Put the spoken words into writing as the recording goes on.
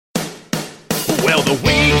Well, the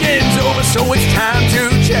weekend's over, so it's time to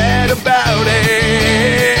chat about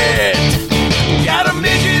it. Got a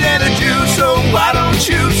midget and a Jew, so why don't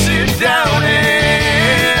you sit down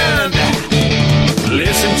and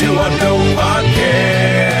listen to our dope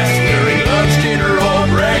podcast during lunch, dinner, or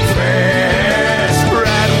breakfast.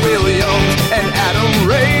 Brad Williams and Adam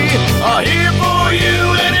Ray are here for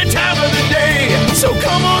you any time of the day. So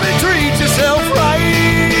come on and treat yourself right.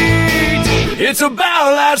 It's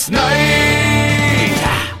about last night.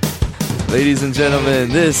 Ladies and gentlemen,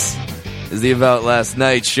 this is the About Last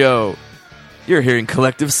Night show. You're hearing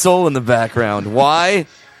Collective Soul in the background. Why?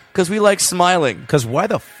 Because we like smiling. Because why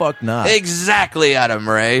the fuck not? Exactly, Adam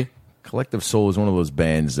Ray. Collective Soul is one of those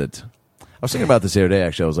bands that... I was thinking about this the other day,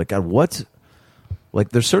 actually. I was like, God, what...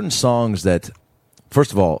 Like, there's certain songs that...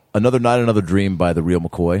 First of all, Another Night, Another Dream by The Real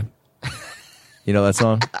McCoy. You know that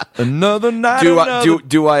song? Another night,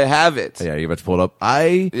 Do I have it? Yeah, you about to pull it up?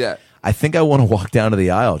 I think I want to walk down to the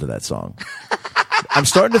aisle to that song. I'm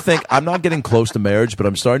starting to think... I'm not getting close to marriage, but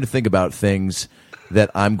I'm starting to think about things that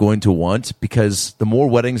I'm going to want, because the more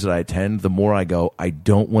weddings that I attend, the more I go, I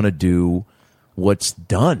don't want to do what's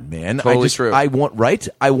done, man. Totally true. I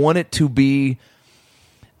want it to be...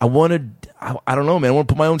 I don't know, man. I want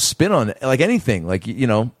to put my own spin on it, like anything, like, you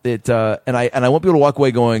know, it. And I won't be able to walk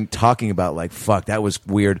away talking about like, fuck, that was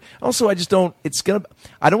weird. Also, I just don't.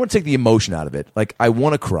 I don't want to take the emotion out of it. Like, I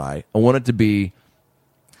want to cry. I want it to be,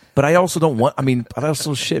 but I also don't want. I mean, but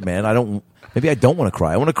also shit, man. Maybe I don't want to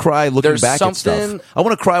cry. I want to cry looking back at stuff. I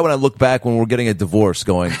want to cry when I look back when we're getting a divorce,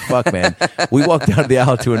 going, fuck, man. We walked down the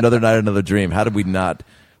aisle to Another Night, Another Dream. How did we not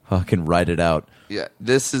fucking write it out? Yeah,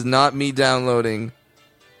 this is not me downloading.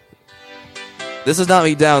 This is not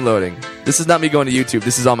me downloading. This is not me going to YouTube.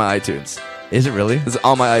 This is on my iTunes. Is it really? This is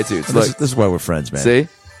on my iTunes. This is why we're friends, man. See?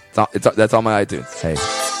 That's on my iTunes. Hey.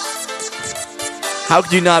 How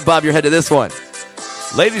could you not bob your head to this one?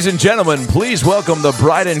 Ladies and gentlemen, please welcome the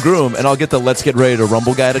bride and groom, and I'll get the Let's Get Ready to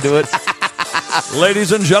Rumble guy to do it.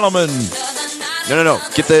 Ladies and gentlemen. No.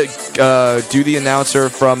 Get the, do the announcer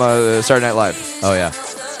from Saturday Night Live. Oh, yeah.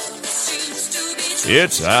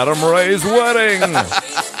 It's Adam Ray's wedding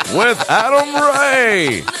with Adam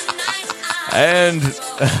Ray. And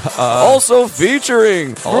also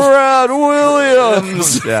featuring Brad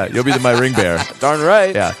Williams. Yeah, you'll be my ring bearer. Darn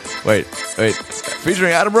right. Yeah. Wait.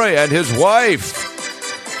 Featuring Adam Ray and his wife.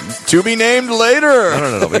 To be named later.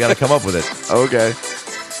 No. We got to come up with it. Okay.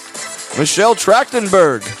 Michelle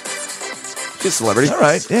Trachtenberg. She's a celebrity. All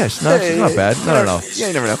right. Yeah, she's not bad. No. Yeah,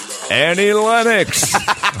 you never know. Annie Lennox.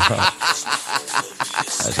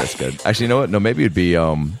 That's good. Actually, you know what? No, maybe it'd be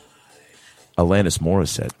Alanis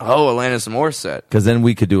Morissette. Oh, Alanis Morissette. Because then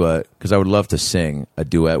we could do because I would love to sing a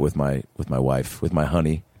duet with my wife, with my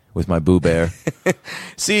honey, with my boo bear.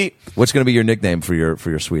 See, what's going to be your nickname for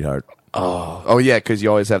your sweetheart? Oh yeah, because you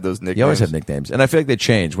always have those nicknames. You always have nicknames, and I feel like they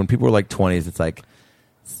change. When people are like 20s, it's like,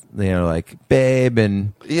 you know, like babe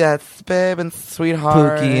and it's babe and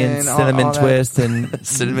sweetheart, Pookie and cinnamon all twist and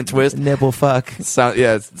cinnamon twist, nipple fuck. It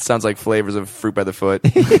sounds like flavors of Fruit by the Foot.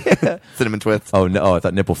 Cinnamon twist. Oh no, I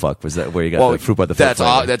thought nipple fuck was that where you got the Fruit by the Foot.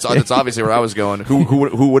 That's obviously where I was going. Who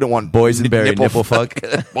wouldn't want boysenberry nipple fuck?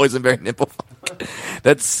 Boysenberry nipple fuck.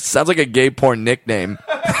 That sounds like a gay porn nickname.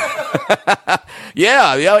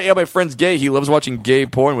 Yeah. My friend's gay. He loves watching gay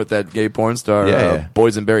porn with that gay porn star.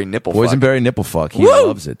 Boysenberry nipple fuck. Boysenberry nipple fuck. He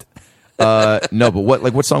loves it. No, but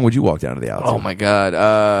what song would you walk down to the aisle to? Oh my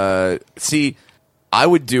god. See, I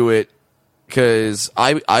would do it because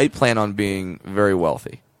I plan on being very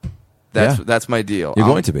wealthy. That's my deal. You're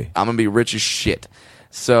going to be. I'm gonna be rich as shit.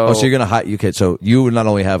 So you're gonna hide. Okay, so you would not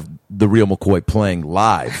only have the Real McCoy playing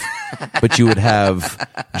live, but you would have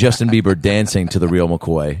Justin Bieber dancing to the Real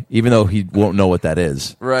McCoy, even though he won't know what that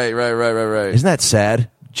is. Right. Isn't that sad?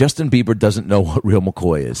 Justin Bieber doesn't know what Real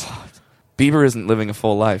McCoy is. Bieber isn't living a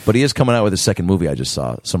full life. But he is coming out with his second movie I just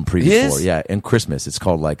saw some preview for. Yeah, in Christmas. It's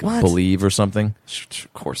called like Believe or something.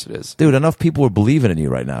 Of course it is. Dude, enough people are believing in you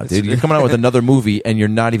right now, dude. You're coming out with another movie and you're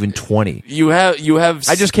not even 20. You have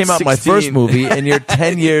I just came out with my first movie and you're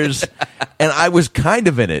 10 years and I was kind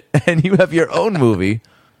of in it and you have your own movie.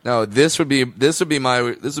 No, this would be my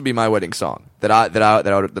wedding song that I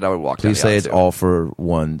would walk. Please say it's all for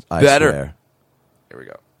one. I swear. Here we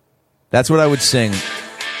go. That's what I would sing.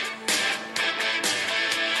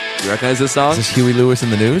 You recognize this song? Is this Huey Lewis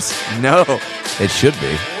in the News? No. It should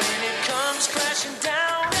be.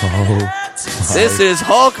 This is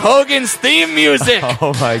Hulk Hogan's theme music.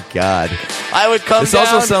 Oh my god. I would come This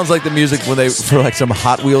also sounds like the music for like some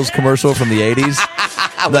Hot Wheels commercial from the 80s.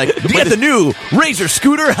 Like, get the new Razor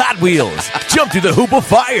Scooter Hot Wheels. Jump through the hoop of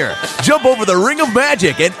fire. Jump over the ring of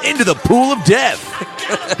magic and into the pool of death.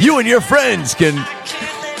 You and your friends can.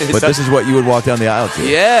 But this is what you would walk down the aisle to.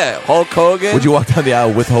 Yeah, Hulk Hogan. Would you walk down the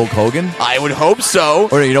aisle with Hulk Hogan? I would hope so.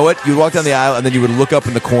 Or you know what? You'd walk down the aisle and then you would look up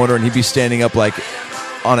in the corner and he'd be standing up like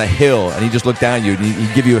on a hill and he'd just look down at you and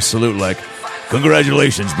he'd give you a salute like,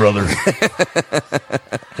 congratulations, brother.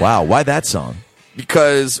 Wow, why that song?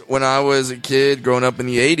 Because when I was a kid growing up in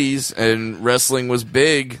the 80s and wrestling was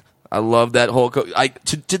big, I love that Hulk Hogan.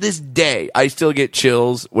 To this day, I still get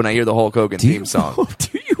chills when I hear the Hulk Hogan theme song.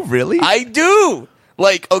 Do you really? I do.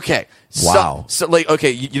 Like, okay. Wow. So like, okay,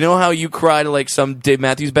 you know how you cry to, like, some Dave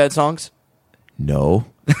Matthews Band songs? No.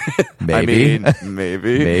 Maybe. I mean,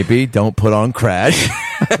 maybe. Maybe. Don't put on Crash.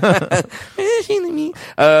 But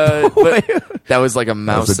that was like a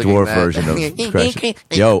mouse That was a singing dwarf that. version of Crash.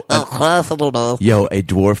 Yo, a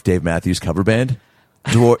dwarf Dave Matthews cover band?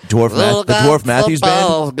 The Dwarf Matthews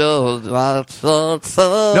Band? No,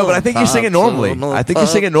 but I think you sing it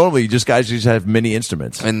normally. You just guys just have mini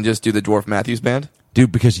instruments. And just do the Dwarf Matthews Band?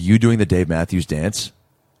 Dude, because you doing the Dave Matthews dance?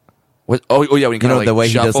 What? Oh yeah, when he kind of like the way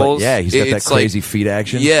shuffles. he does, like, yeah, he's got that It's crazy feet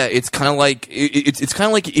action. Yeah, it's kind of like it's kind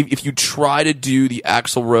of like if you try to do the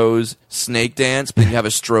Axl Rose snake dance, but you have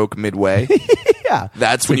a stroke midway. Yeah,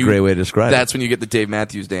 That's when a great way to describe it. That's when you get the Dave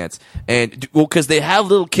Matthews dance, and well, because they have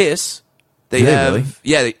Little Kiss. They have, really?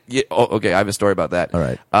 yeah. Oh, okay, I have a story about that. All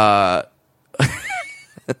right.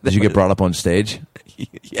 Did you get brought up on stage?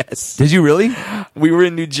 Yes. Did you really? We were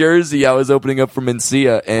in New Jersey. I was opening up for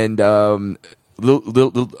Mencia, and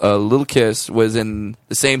Little Kiss was in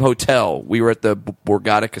the same hotel. We were at the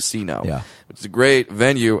Borgata Casino. Yeah. It's a great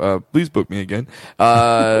venue. Please book me again.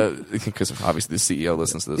 Because obviously the CEO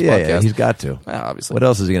listens to this podcast. Yeah, he's got to. Obviously. What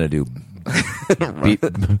else is he going to do?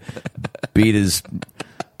 Beat his...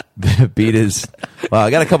 Well,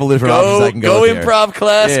 I got a couple of different options I can go with improv here.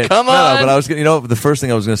 class. Yeah, Come on. but I was the first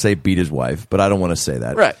thing I was going to say, beat his wife, but I don't want to say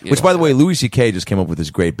that. Right. Which, by the way, Louis C.K. just came up with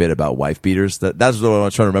this great bit about wife beaters. That's what I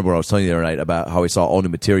was trying to remember when I was telling you the other night about how he saw all new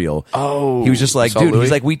material. Oh. He was just like, saw dude, Louis?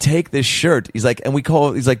 he's like, we take this shirt. He's like, and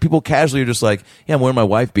he's like, people casually are just like, yeah, I'm wearing my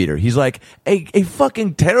wife beater. He's like, a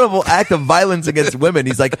fucking terrible act of violence against women.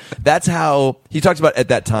 He's like, that's how, he talks about at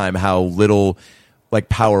that time how little like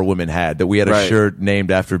power women had, that we had a Right. shirt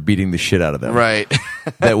named after beating the shit out of them. Right.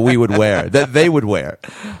 That we would wear, that they would wear.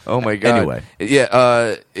 Oh my god. Anyway.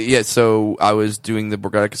 Yeah. So I was doing the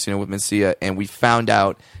Borgata Casino with Mencia, and we found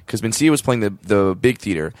out because Mencia was playing the big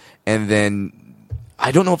theater, and then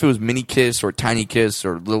I don't know if it was Mini Kiss or Tiny Kiss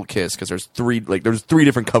or Little Kiss because there's three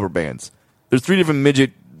different cover bands. There's three different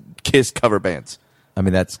midget Kiss cover bands. I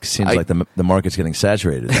mean, that seems like the market's getting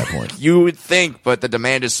saturated at that point. You would think, but the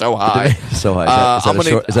demand is so high. So high.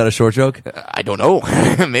 Is that a short joke? I don't know.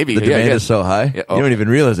 Maybe The demand is so high. Yeah, You don't even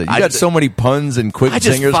realize it. You got so many puns and quick I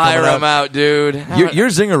just zingers fire coming them out, dude. Your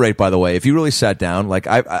zinger rate, by the way, if you really sat down, like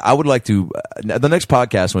I would like to. The next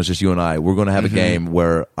podcast, when it's just you and I, we're going to have a game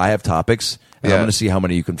where I have topics, and I'm going to see how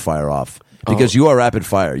many you can fire off because you are rapid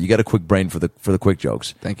fire. You got a quick brain for the quick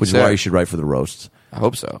jokes, Thank you, which is sir. why you should write for the roasts. I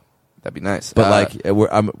hope so. That'd be nice. But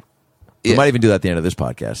we might even do that at the end of this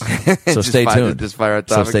podcast. So stay tuned. Just fire out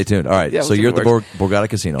So topics. stay tuned. All right. Yeah, So we'll see you're if at it the works. Borgata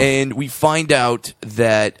Casino. And we find out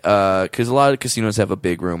that because a lot of casinos have a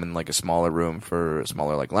big room and like a smaller room for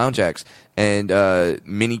smaller like lounge acts, and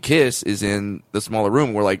Mini Kiss is in the smaller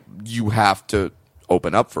room. We're like, you have to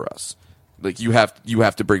open up for us. Like you have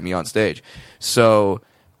to bring me on stage. So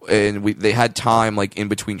and they had time like in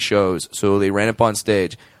between shows, so they ran up on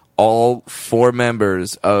stage. All 4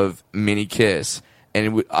 members of Mini Kiss.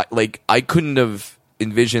 And I couldn't have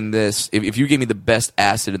envisioned this. If you gave me the best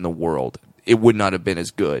acid in the world, it would not have been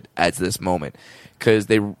as good as this moment. Because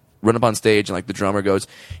they run up on stage and like the drummer goes,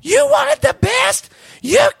 "You wanted the best?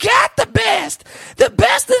 You got the best! The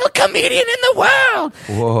best little comedian in the world!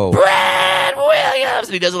 Whoa. Brad Williams!"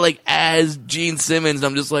 And he does it like as Gene Simmons. And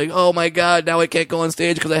I'm just like, oh my god, now I can't go on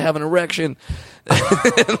stage because I have an erection.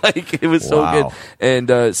 Like it was so Wow. good.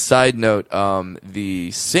 And side note,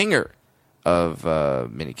 the singer of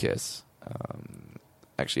Mini Kiss,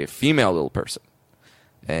 actually a female little person,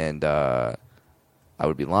 and I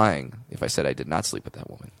would be lying if I said I did not sleep with that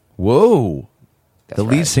woman. Whoa. That's The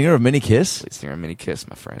lead right. singer of Mini Kiss? Lead singer of Mini Kiss,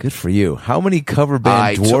 my friend. Good for you. How many cover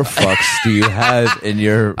band dwarf fucks do you have in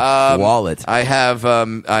your wallet? I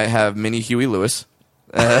have Mini Huey Lewis.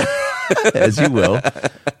 As you will.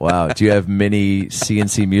 Wow. Do you have Mini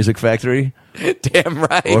CNC Music Factory? Damn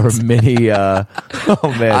right. Or Mini, oh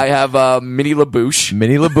man. I have Mini LaBouche.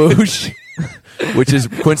 Mini LaBouche. Which is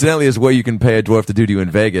coincidentally is what you can pay a dwarf to do to you in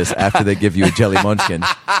Vegas after they give you a jelly munchkin.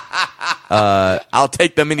 I'll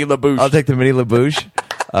take the Mini LaBouche. I'll take the Mini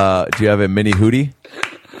LaBouche. Do you have a Mini Hootie?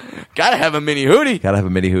 Gotta have a mini hootie. Gotta have a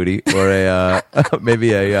mini hootie or a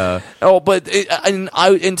maybe a. But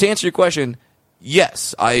and to answer your question,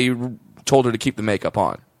 yes, I told her to keep the makeup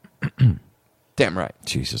on. Damn right.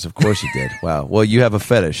 Jesus, of course you did. Wow. Well, you have a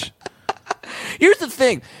fetish. Here's the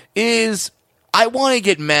thing: is I want to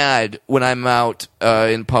get mad when I'm out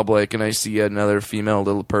in public and I see another female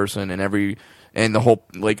little person, and the whole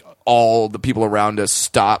all the people around us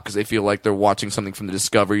stop because they feel like they're watching something from the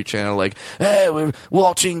Discovery Channel. Like, hey, we're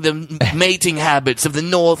watching the mating habits of the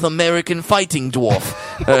North American fighting dwarf,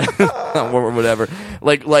 or whatever.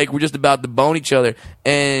 Like we're just about to bone each other.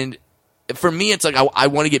 And for me, it's like I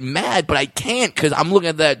want to get mad, but I can't because I'm looking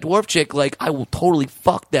at that dwarf chick. Like, I will totally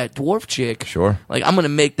fuck that dwarf chick. Sure. Like, I'm gonna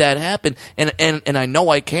make that happen, and I know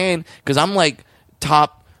I can because I'm like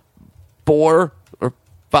top 4 or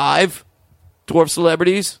 5 dwarf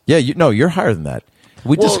celebrities. Yeah, you're higher than that.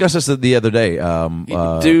 We discussed this the other day.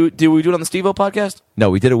 Do we do it on the Steve-O podcast? No,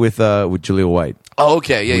 we did it with Jaleel White. Oh,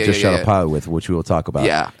 okay. Yeah, we just shot a pilot with, which we will talk about.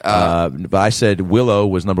 Yeah. But I said Willow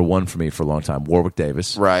was number 1 for me for a long time. Warwick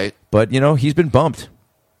Davis. Right. But, he's been bumped.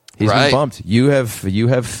 He's been bumped. You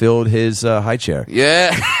have filled his high chair.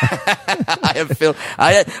 Yeah. I have filled.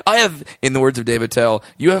 I have, in the words of David Tell,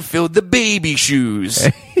 you have filled the baby shoes.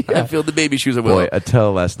 I have filled the baby shoes of Willow. Boy,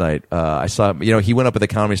 Attell last night, I saw him, he went up at the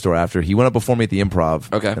Comedy Store after. He went up before me at the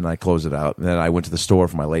Improv. Okay. And I closed it out. And then I went to the store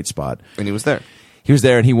for my late spot. And he was there. He was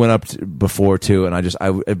there, and he went up before, too. And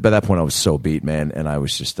by that point, I was so beat, man. And I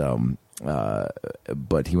was just,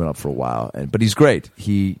 but he went up for a while, but he's great.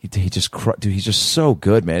 He just, dude, he's just so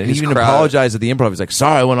good, man. And he even apologized at the Improv. He's like,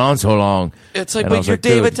 "Sorry, I went on so long." It's like, but you're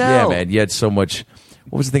David Tell. Yeah, man. You had so much.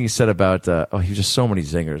 What was the thing he said about? He was just so many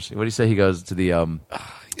zingers. What did he say? He goes to the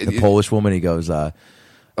Polish woman. He goes, "Oh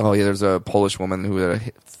yeah, there's a Polish woman who had a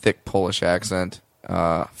thick Polish accent."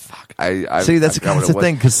 Fuck. I see. That's the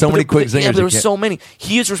thing because so many quick zingers. Yeah, there were so many.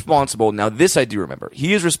 He is responsible. Now, this I do remember.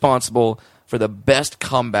 He is responsible for the best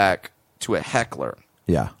comeback to a heckler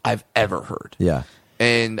I've ever heard. Yeah.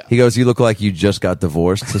 And he goes, "You look like you just got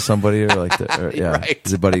divorced to somebody," or like, yeah, right.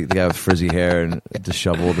 The guy with frizzy hair and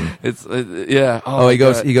disheveled, and it's yeah. Oh, he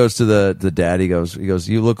goes to the dad. He goes,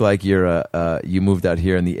 "You look like you moved out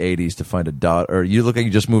here in the '80s to find a daughter, or you look like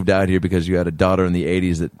you just moved out here because you had a daughter in the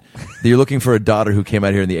 '80s that you're looking for a daughter who came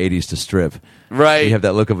out here in the '80s to strip." Right. You have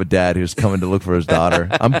that look of a dad who's coming to look for his daughter.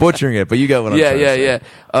 I'm butchering it, but you get what I'm trying to say.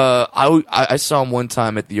 Yeah. I saw him one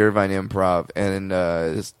time at the Irvine Improv, and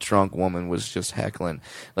this drunk woman was just heckling.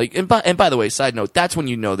 Like, and by the way, side note, that's when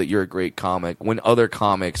you know that you're a great comic. When other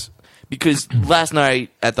comics, because last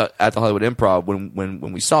night at the Hollywood Improv, when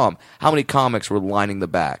we saw him, how many comics were lining the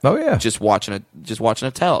back? Oh yeah, just watching a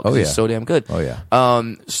tell. Oh yeah, he's so damn good. Oh yeah.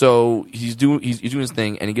 So he's doing his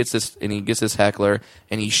thing, and he gets this heckler,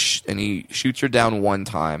 and he shoots her down one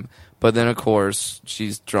time, but then of course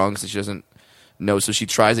she's drunk, so she doesn't know, so she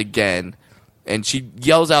tries again. And she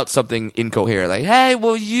yells out something incoherent, like, "Hey,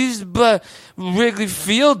 well, Wrigley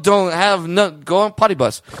Field don't have go on potty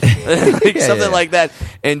bus," something like that.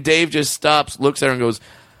 And Dave just stops, looks at her, and goes,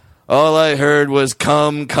 "All I heard was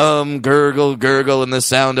come, come, gurgle, gurgle, and the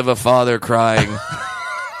sound of a father crying."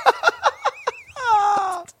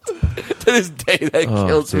 To this day, that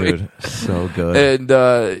kills me. So good. And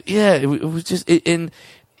it was just. And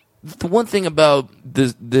the one thing about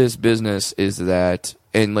this business is that.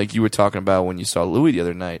 And like you were talking about when you saw Louis the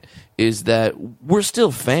other night, is that we're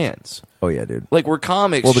still fans. Oh yeah, dude. Like, we're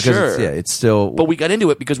comics, well, because sure. it's still. But we got into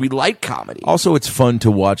it because we like comedy. Also, it's fun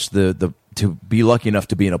to watch to be lucky enough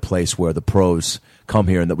to be in a place where the pros come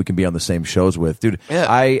here and that we can be on the same shows with, dude.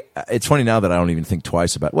 Yeah. It's funny now that I don't even think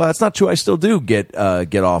twice about. Well, that's not true. I still do get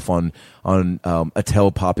off on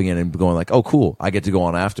Attell popping in and going like, "Oh, cool, I get to go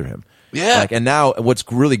on after him." Yeah. Like, and now what's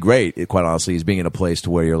really great, quite honestly, is being in a place to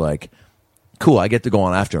where you're like, cool, I get to go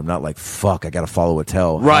on after him. Not like, fuck, I got to follow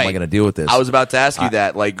Attell. How am I going to deal with this? I was about to ask you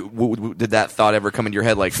that. Like, did that thought ever come into your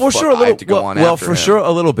head? Like, for sure, I have to go on after him. Well, for sure,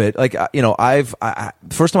 a little bit. Like, I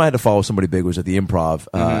first time I had to follow somebody big was at the Improv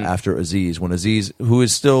after Aziz. When Aziz, who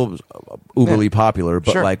is still uberly popular,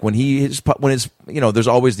 but sure. like when it's there's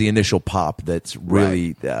always the initial pop that's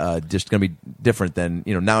really just going to be different than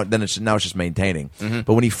now. Then it's just maintaining.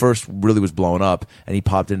 But when he first really was blowing up and he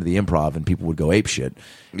popped into the Improv and people would go ape shit.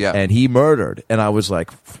 Yeah. And he murdered. And I was like,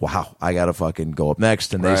 wow, I got to fucking go up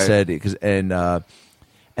next. And they said, and I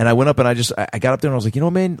went up and I got up there and I was like,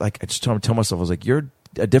 man, like, I just tell myself, I was like, you're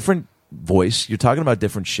a different voice. You're talking about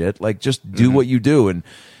different shit. Like, just do what you do. And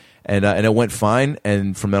it went fine.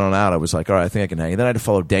 And from then on out, I was like, all right, I think I can hang. And then I had to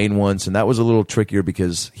follow Dane once. And that was a little trickier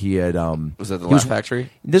because he had, was that the Laugh Factory?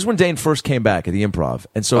 This is when Dane first came back at the Improv.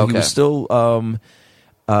 And so he was still,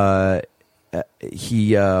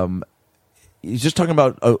 he's just talking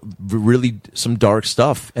about really some dark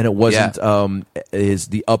stuff, and it wasn't is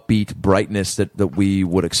the upbeat brightness that we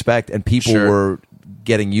would expect, and people were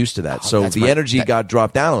getting used to that. So the energy got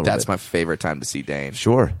dropped down a little bit. That's my favorite time to see Dane.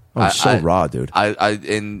 Sure. Oh, so raw, dude.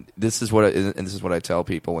 And this is what I tell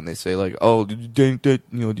people when they say like, "Oh, Dane, do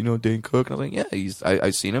you know Dane Cook?" And I'm like, "Yeah,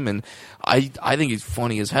 I've seen him, and I think he's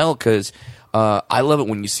funny as hell because I love it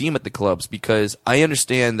when you see him at the clubs because I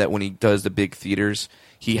understand that when he does the big theaters,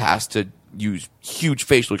 he has to use huge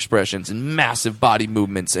facial expressions and massive body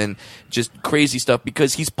movements and just crazy stuff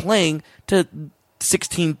because he's playing to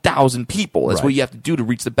 16,000 people. That's what you have to do to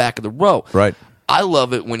reach the back of the row. Right. I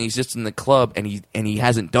love it when he's just in the club and he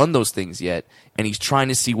hasn't done those things yet, and he's trying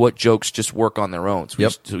to see what jokes just work on their own. So,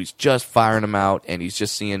 he's just firing them out, and he's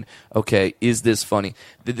just seeing, okay, is this funny?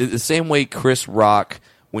 The same way Chris Rock,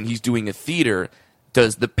 when he's doing a theater,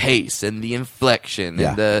 does the pace and the inflection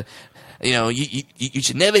and the, you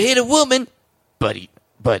should never hit a woman, but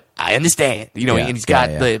I understand, and he's got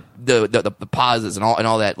the pauses and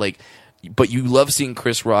all that, like. But you love seeing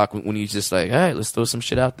Chris Rock when he's just like, all right, let's throw some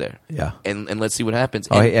shit out there. Yeah. And let's see what happens.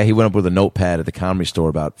 Oh, yeah, he went up with a notepad at the Comedy Store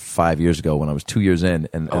about 5 years ago when I was 2 years in.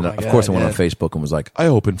 And of course I went on Facebook and was like, I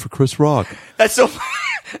opened for Chris Rock. That's so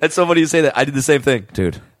funny you say that. I did the same thing.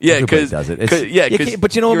 Dude. Yeah, because does it.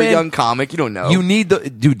 But you know, you're a young comic. You don't know. You need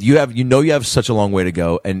you have such a long way to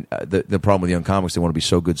go. And the problem with young comics, they want to be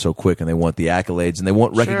so good so quick, and they want the accolades, and they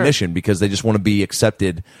want recognition because they just want to be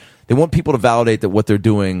accepted. They want people to validate that what they're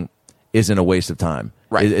doing isn't a waste of time,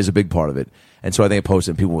 is a big part of it. And so I think I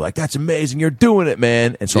posted and people were like, that's amazing, you're doing it,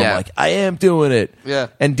 man. And so I'm like, I am doing it. Yeah.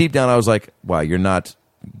 And deep down I was like, wow, you're not,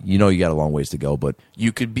 you got a long ways to go, but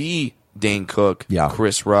you could be Dane Cook,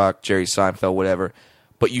 Chris Rock, Jerry Seinfeld, whatever,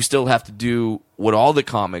 but you still have to do what all the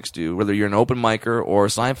comics do, whether you're an open micer or a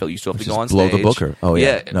Seinfeld. You still have to go on blow stage. The booker. Oh,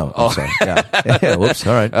 yeah. No, I'm sorry. Yeah. Whoops,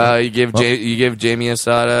 all right. You give Jamie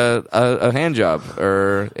Asada a hand job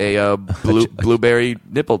or a blueberry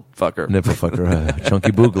nipple fucker. Nipple fucker.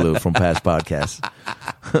 Chunky Boogaloo from past podcasts.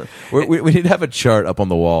 we need to have a chart up on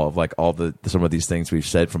the wall of like all some of these things we've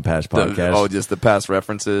said from past podcasts. Just the past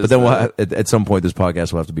references. But then at some point this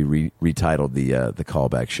podcast will have to be retitled the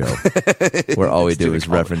callback show, where all we do is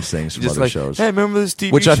reference things from other shows. Hey, remember this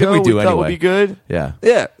TV Which show? I think we do anyway. Would be good. Yeah.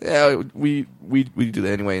 We do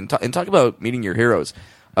that anyway, and talk about meeting your heroes.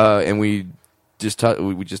 And we just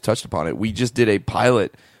touched upon it. We just did a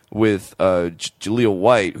pilot with Jaleel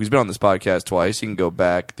White, who's been on this podcast twice. You can go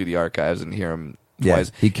back through the archives and hear him. Yeah,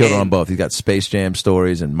 he killed it on both. He's got Space Jam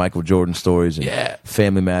stories and Michael Jordan stories and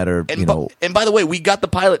Family Matter. And by the way, we got the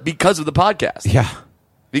pilot because of the podcast. Yeah.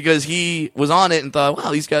 Because he was on it and thought,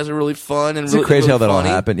 wow, these guys are really fun and really, crazy really how that funny.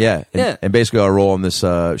 all happened. Yeah. And basically our role on this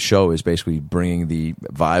show is basically bringing the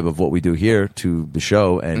vibe of what we do here to the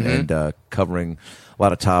show and covering a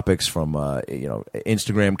lot of topics from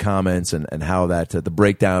Instagram comments and how that the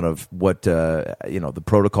breakdown of what the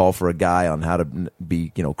protocol for a guy on how to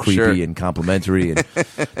be creepy and complimentary, and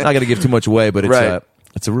not going to give too much away, but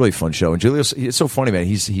it's a really fun show. And Julius, it's so funny, man.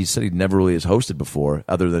 He said he never really has hosted before,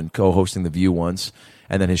 other than co-hosting The View once,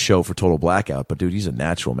 and then his show for Total Blackout. But dude, he's a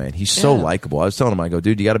natural, man. He's so likable. I was telling him, I go,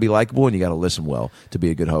 dude, you got to be likable and you got to listen well to be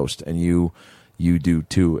a good host, and you do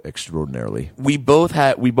too extraordinarily. We both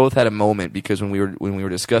had a moment because when we were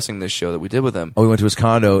discussing this show that we did with him. Oh, we went to his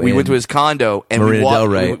condo. We went to his condo and Marina Del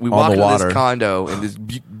Rey, we walked into this condo, in this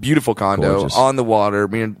beautiful condo. Gorgeous. On the water,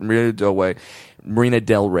 Marina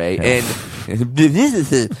Del Rey,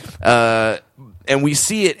 and we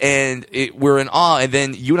see it, and we're in awe. And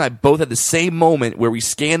then you and I both had the same moment where we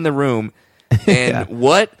scan the room, and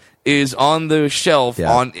what is on the shelf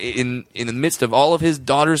in the midst of all of his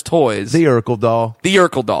daughter's toys? The Urkel doll. The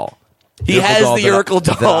Urkel doll. He has the Urkel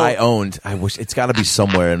doll that I owned. I wish it's got to be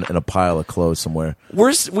somewhere in a pile of clothes somewhere.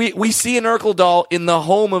 We see an Urkel doll in the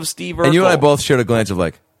home of Steve Urkel. And you and I both shared a glance of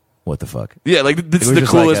like, what the fuck? Yeah, like this is the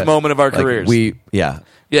coolest moment of our careers. We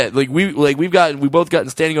both gotten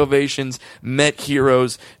standing ovations, met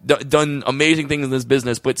heroes, done amazing things in this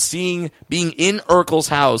business. But being in Urkel's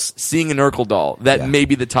house, seeing an Urkel doll, that may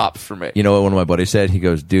be the top for me. You know what one of my buddies said? He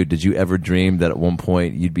goes, "Dude, did you ever dream that at one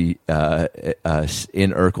point you'd be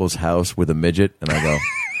in Urkel's house with a midget?" And I go,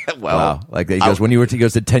 "Wow!" Like he goes, "When you were," he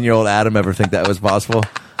goes, "Did 10-year-old Adam ever think that was possible?"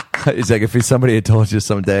 He's like, "If somebody had told you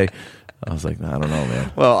someday." I was like, I don't know,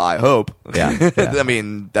 man. Well, I hope. Yeah. I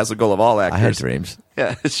mean, that's the goal of all actors. I had dreams.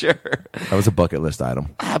 Yeah, sure. That was a bucket list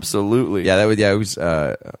item. Absolutely. Yeah, it was.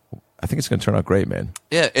 I think it's going to turn out great, man.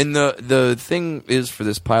 Yeah, and the thing is for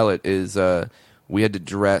this pilot is we had to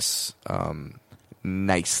dress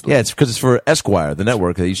nicely. Yeah, it's because it's for Esquire, the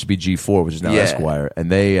network. They used to be G4, which is now Esquire,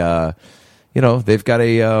 and they. they've got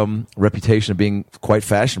a reputation of being quite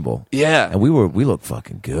fashionable. Yeah. And we look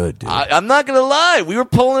fucking good, dude. I'm not going to lie. We were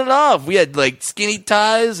pulling it off. We had like skinny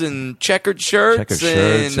ties and checkered shirts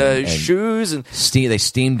and shoes. And they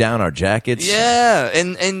steamed down our jackets. Yeah.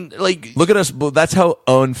 And like. Look at us. That's how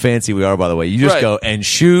unfancy we are, by the way. You just go, and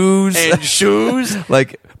shoes. And shoes.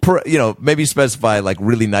 Like, maybe specify like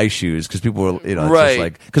really nice shoes because people were, it's right. just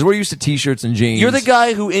like, because we're used to t-shirts and jeans. You're the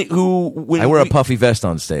guy who when I wear a puffy vest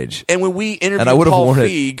on stage. And when we interviewed I would've Paul worn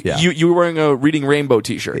Feig, it. you were wearing a Reading Rainbow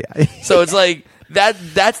t-shirt. Yeah. So it's like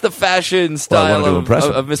that's the fashion style of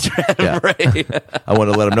Mr. Adam Ray. I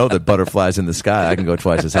want to let him know that butterflies in the sky, I can go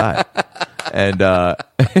twice as high. And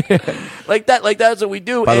like that's what we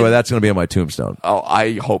do. By the way, that's going to be on my tombstone. Oh,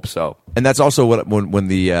 I hope so. And that's also when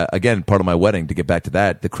the again, part of my wedding, to get back to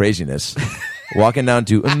that, the craziness. Walking down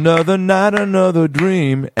to another night, another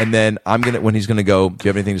dream, and then when he's gonna go, do you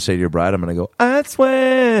have anything to say to your bride? I'm gonna go, I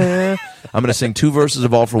swear. I'm gonna sing 2 verses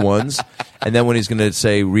of All for Ones, and then when he's gonna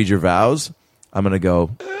say, read your vows, I'm gonna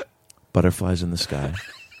go, butterflies in the sky,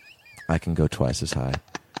 I can go twice as high.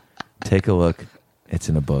 Take a look, it's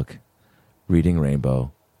in a book. Reading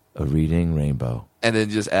rainbow, a reading rainbow. And then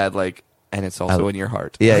just add like, and it's also in your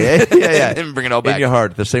heart. Yeah. And bring it all back. In your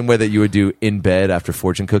heart, the same way that you would do in bed after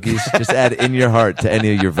fortune cookies. Just add in your heart to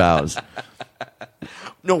any of your vows.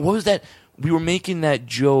 No, what was that? We were making that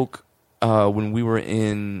joke when we were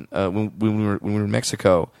in when we were in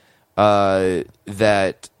Mexico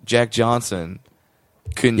that Jack Johnson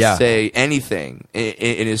couldn't say anything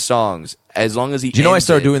in his songs as long as he. Do you know I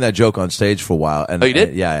started doing that joke on stage for a while? And, you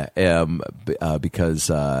did? Because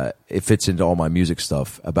it fits into all my music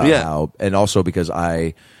stuff about how, and also because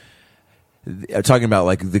I'm talking about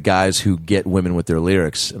like the guys who get women with their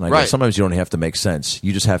lyrics, and I go, sometimes you don't have to make sense.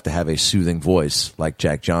 You just have to have a soothing voice, like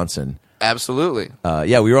Jack Johnson. Absolutely.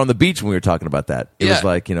 We were on the beach when we were talking about that. It was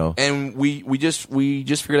like, and we just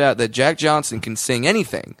figured out that Jack Johnson can sing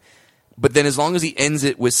anything, but then as long as he ends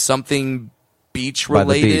it with something beach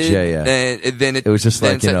related, then it was just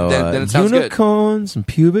like then it sounds unicorns and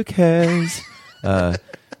pubic hairs.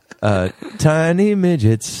 Tiny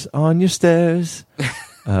midgets on your stairs,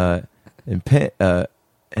 and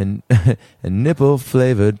nipple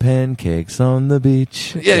flavored pancakes on the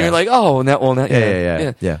beach. Yeah, you're like, oh, that one.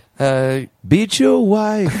 Yeah. Beat your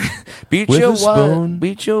wife. Beat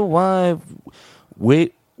your wife.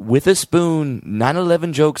 Wait, with a spoon.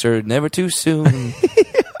 9/11 jokes are never too soon.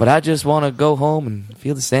 But I just want to go home and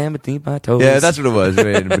feel the sand beneath my toes. Yeah, that's what it was.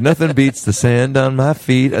 Nothing beats the sand on my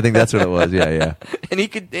feet. I think that's what it was. Yeah. And he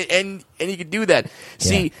could do that.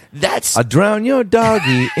 See, that's I drown your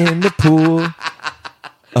doggy in the pool.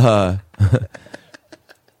 I'll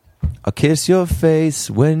kiss your face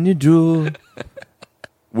when you drool.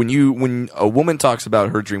 When a woman talks about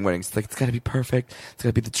her dream wedding, it's like it's gotta be perfect. It's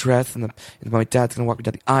gotta be the dress and my dad's gonna walk me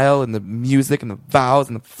down the aisle and the music and the vows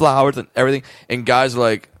and the flowers and everything. And guys are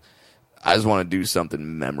like, I just want to do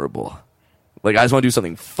something memorable. Like I just want to do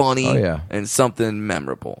something funny and something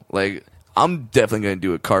memorable. Like I'm definitely gonna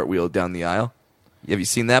do a cartwheel down the aisle. Have you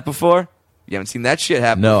seen that before? You haven't seen that shit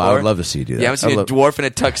happen before? No, I would love to see you do that. You haven't seen a dwarf in a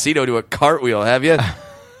tuxedo do a cartwheel, have you?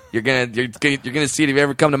 You're gonna see it if you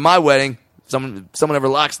ever come to my wedding. Someone ever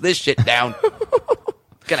locks this shit down.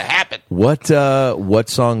 It's gonna happen. What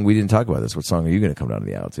song, we didn't talk about this, what song are you gonna come down to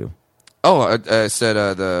the aisle to? Oh, I said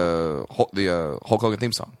the Hulk Hogan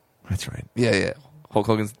theme song. That's right. Yeah. Hulk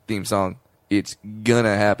Hogan's theme song. It's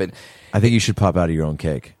gonna happen. I think you should pop out of your own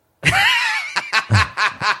cake.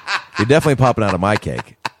 You're definitely popping out of my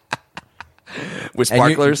cake. With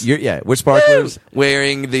sparklers? With sparklers.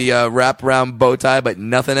 Wearing the wraparound bow tie, but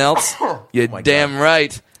nothing else. You're damn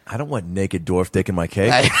right. I don't want naked dwarf dick in my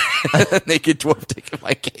cake. Naked dwarf dick in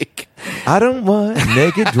my cake. I don't want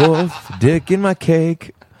naked dwarf dick in my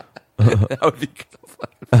cake. That would be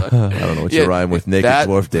I don't know what you rhyme with naked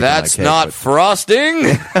dwarf dick in my cake. That's not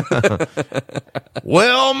frosting.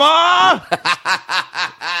 Wilma!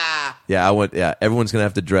 Everyone's going to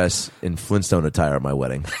have to dress in Flintstone attire at my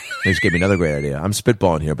wedding. They just gave me another great idea. I'm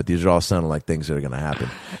spitballing here, but these are all sounding like things that are going to happen.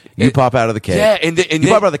 You pop out of the cake. Yeah, and you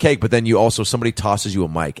pop out of the cake, but then you also, somebody tosses you a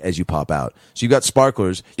mic as you pop out. So you got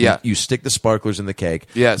sparklers. You stick the sparklers in the cake.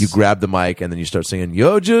 Yes. You grab the mic, and then you start singing,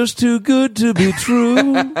 "You're just too good to be true."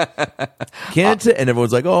 And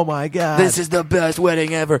everyone's like, "Oh my God. This is the best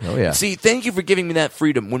wedding ever." Oh, yeah. See, thank you for giving me that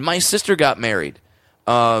freedom. When my sister got married,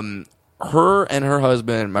 her and her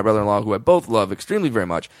husband, my brother-in-law, who I both love extremely very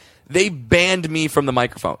much, they banned me from the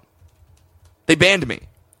microphone. They banned me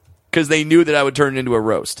because they knew that I would turn it into a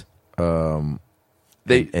roast. And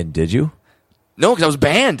did you? No, because I was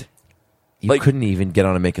banned. You couldn't even get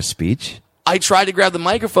on and make a speech? I tried to grab the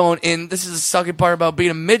microphone, and this is the sucking part about being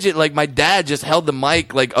a midget. Like, my dad just held the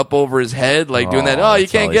mic, like, up over his head, like, doing that, you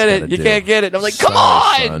can't get it, you can't get it. And I'm like, come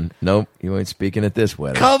on! Son. Nope, you ain't speaking at this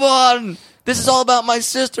wedding. Come on! This is all about my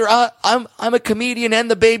sister. I'm a comedian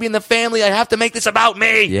and the baby in the family. I have to make this about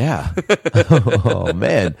me. Yeah. Oh,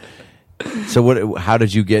 man. So how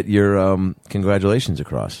did you get your congratulations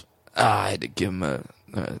across? I had to give him a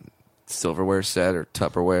silverware set or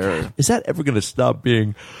Tupperware. Is that ever going to stop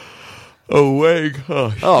being awake?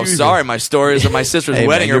 Oh, sorry. My stories of my sister's hey,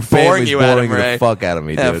 wedding man, are boring you, Adam boring Ray. The fuck out of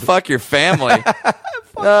me, yeah, dude. Fuck your family.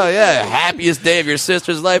 Oh, yeah. Happiest day of your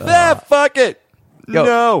sister's life. Fuck it.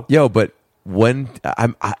 No. Yo, but when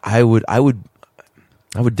I would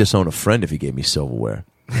disown a friend if he gave me silverware.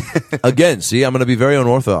 Again, see, I'm going to be very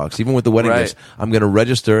unorthodox. Even with the wedding gifts, I'm going to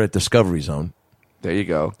register at Discovery Zone. There you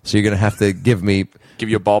go. So you're going to have to give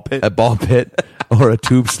you a ball pit? A ball pit or a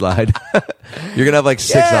tube slide. You're going to have like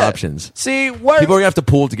 6 options. See, people are going to have to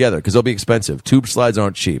pool together because they'll be expensive. Tube slides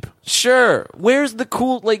aren't cheap. Sure. Where's the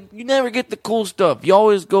cool, like, you never get the cool stuff. You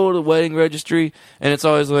always go to the wedding registry, and it's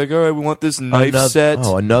always like, all right, we want this knife set.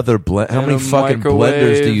 Oh, another blend. How many fucking microwave.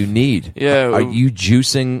 blenders do you need? Yeah. Are you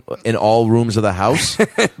juicing in all rooms of the house?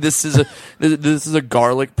 This is a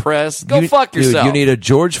garlic press. Go fuck yourself. Dude, you need a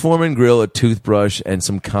George Foreman grill, a toothbrush, and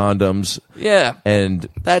some condoms. Yeah. And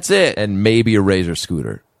that's it. And maybe a razor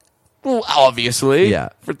scooter. Well, obviously. Yeah.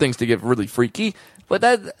 For things to get really freaky. But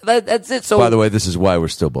that's it. So, by the way, this is why we're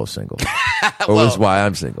still both single. Or this is why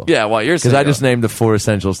I'm single. Yeah, why you're single. Because I just named the 4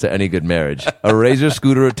 essentials to any good marriage. A razor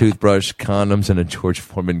scooter, a toothbrush, condoms, and a George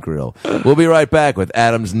Foreman grill. We'll be right back with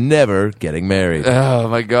Adam's never getting married. Oh,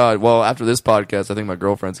 my God. Well, after this podcast, I think my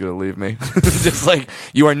girlfriend's going to leave me. Just like,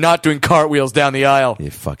 you are not doing cartwheels down the aisle. You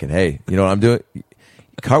fucking, hey, you know what I'm doing?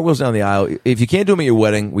 Cartwheels down the aisle. If you can't do them at your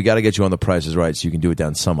wedding, we got to get you on the Price is Right so you can do it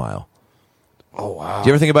down some aisle. Oh, wow. Do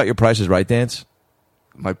you ever think about your Price is Right dance?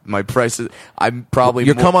 My prices. I'm probably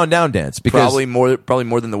your come on down dance because probably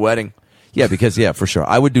more than the wedding. Yeah, because for sure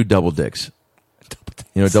I would do double dicks.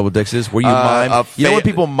 You know what double dicks is? Where you mime. You know when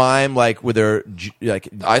people mime like with their like.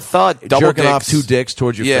 I thought double jerking dicks, off 2 dicks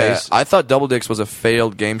towards your face. I thought Double Dicks was a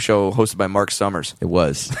failed game show hosted by Mark Summers. It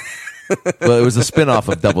was. Well, it was a spin-off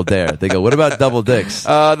of Double Dare. They go, what about Double Dicks?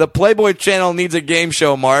 The Playboy Channel needs a game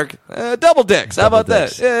show, Mark. Double Dicks. How about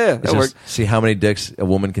that? Yeah, that works. See how many dicks a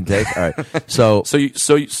woman can take? All right. So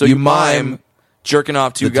you mime jerking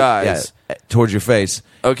off 2 guys towards your face.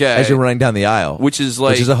 Okay. As you're running down the aisle. Which is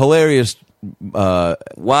a hilarious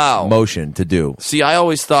wow motion to do. See, I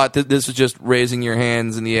always thought that this was just raising your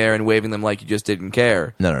hands in the air and waving them like you just didn't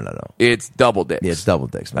care. No. It's double dicks. Yeah, it's double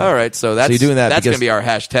dicks, man. All right, so you're doing that. That's going to be our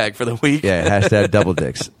hashtag for the week. Yeah, hashtag double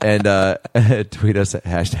dicks. And tweet us at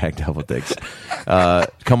hashtag double dicks.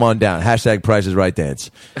 Come on down. Hashtag Price is Right dance.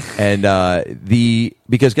 And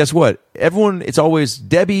because guess what? Everyone, it's always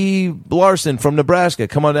Debbie Larson from Nebraska.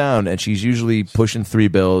 Come on down. And she's usually pushing 3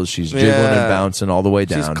 bills. She's jiggling and bouncing all the way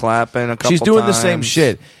down. She's clapping a couple She's doing times. the same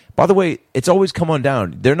shit. By the way, it's always come on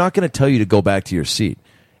down. They're not going to tell you to go back to your seat.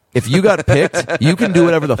 If you got picked, you can do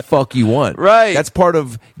whatever the fuck you want. Right. That's part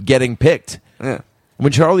of getting picked. Yeah.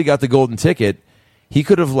 When Charlie got the golden ticket, he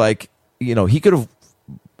could have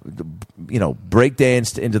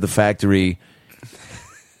breakdanced into the factory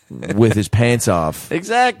with his pants off.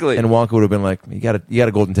 Exactly. And Wonka would have been like, you got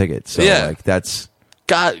a golden ticket. So that's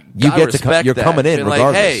you're coming in regardless.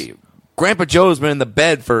 Like, hey, Grandpa Joe's been in the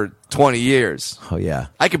bed for 20 years. Oh yeah.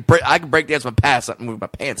 I could break dance my pants up and move my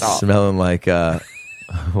pants off. Smelling like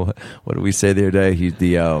what did we say the other day?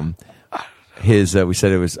 We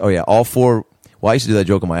said it was all 4. Well, I used to do that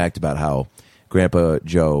joke in my act about how Grandpa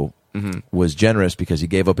Joe was generous because he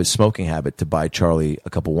gave up his smoking habit to buy Charlie a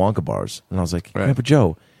couple Wonka bars. And I was like, Grandpa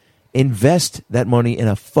Joe, invest that money in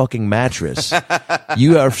a fucking mattress.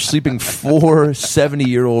 You are sleeping 4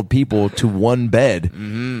 70-year-old people to one bed.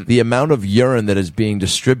 Mm-hmm. The amount of urine that is being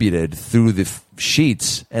distributed through the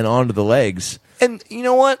sheets and onto the legs. And you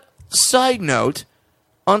know what? Side note,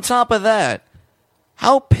 on top of that,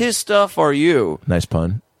 how pissed off are you? Nice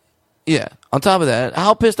pun. Yeah. On top of that,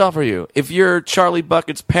 how pissed off are you if you're Charlie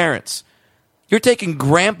Bucket's parents? You're taking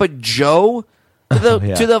Grandpa Joe to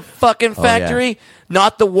the fucking factory,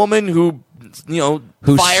 not the woman who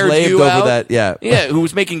fired slaved you over out. that, who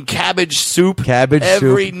was making cabbage soup every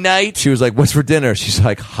soup. Night. She was like, "What's for dinner?" She's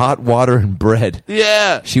like, "Hot water and bread."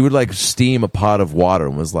 Yeah, she would like steam a pot of water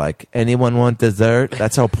and was like, "Anyone want dessert?"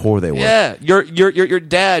 That's how poor they were. Yeah, your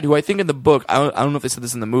dad, who I think in the book, I don't know if they said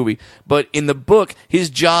this in the movie, but in the book, his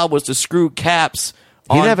job was to screw caps.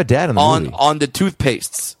 He didn't have a dad in the movie. On the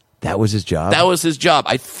toothpastes. That was his job? That was his job,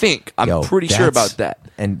 I think. I'm pretty sure about that.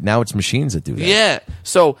 And now it's machines that do that. Yeah.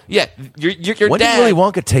 So, your when dad... did Willy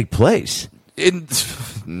Wonka take place? In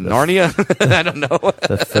Narnia? I don't know.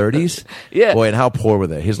 The 30s? Yeah. Boy, and how poor were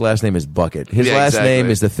they? His last name is Bucket. His Yeah, last exactly. name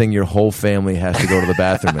is the thing your whole family has to go to the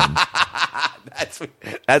bathroom in.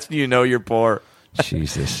 That's when you know you're poor.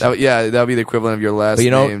 Jesus. That would be the equivalent of your last But,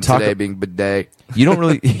 name today being Bidet. You don't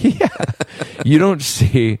really... Yeah. You don't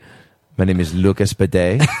see... My name is Lucas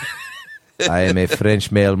Bidet. I am a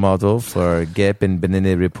French male model for Gap in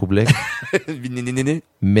Benin Republic. Benin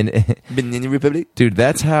Republic? Dude,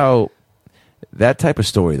 that's how... That type of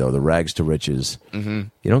story, though, the rags to riches, you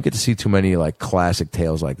don't get to see too many like classic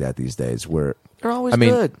tales like that these days where... They're always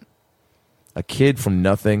good. A kid from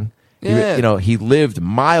nothing... Yeah. He lived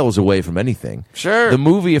miles away from anything. Sure. The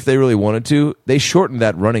movie, if they really wanted to, they shortened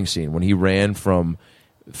that running scene when he ran from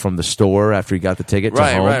the store after he got the ticket to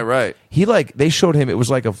home. Right. They showed him, it was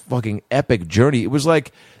like a fucking epic journey. It was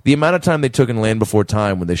like the amount of time they took in Land Before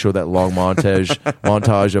Time when they showed that long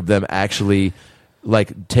montage of them actually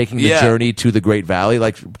like taking the journey to the Great Valley.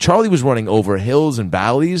 Like Charlie was running over hills and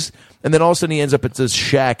valleys, and then all of a sudden he ends up at this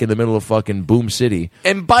shack in the middle of fucking Boom City.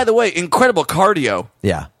 And by the way, incredible cardio.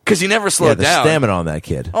 Yeah. Because he never slowed the down. stamina on that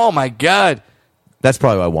kid. Oh, my God. That's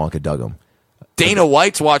probably why Wonka dug him. Dana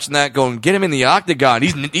White's watching that going, get him in the octagon.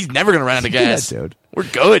 He's never going to run out of gas. Yeah, dude. We're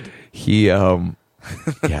good. Yeah,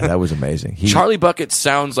 that was amazing. Charlie Bucket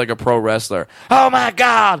sounds like a pro wrestler. Oh, my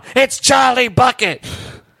God. It's Charlie Bucket.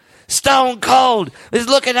 Stone Cold is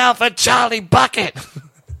looking out for Charlie Bucket.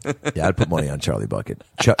 Yeah, I'd put money on Charlie Bucket.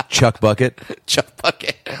 Chuck Bucket. Chuck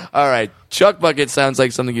Bucket. All right. Chuck Bucket sounds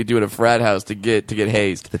like something you do at a frat house to get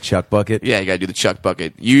hazed. The Chuck Bucket. Yeah, you got to do the Chuck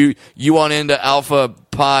Bucket. You want into Alpha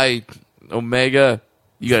Pi Omega,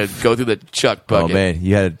 you got to go through the Chuck Bucket. Oh man,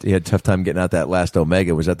 you had a tough time getting out that last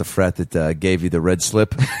Omega. Was that the frat that gave you the red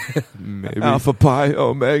slip? Maybe. Alpha Pi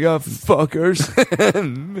Omega fuckers.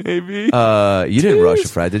 Maybe. You didn't rush a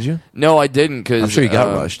frat, did you? No, I didn't. Cause, I'm sure you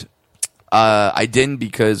got rushed. I didn't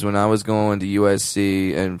because when I was going to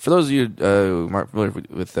USC, and for those of you who aren't familiar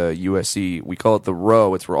with USC, we call it the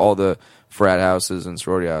Row. It's where all the frat houses and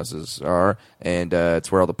sorority houses are, and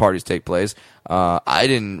it's where all the parties take place. I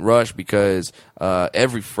didn't rush because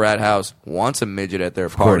every frat house wants a midget at their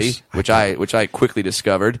party, which I quickly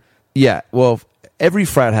discovered. Yeah, well, every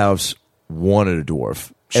frat house wanted a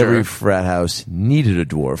dwarf. Sure. Every frat house needed a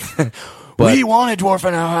dwarf. But we want a dwarf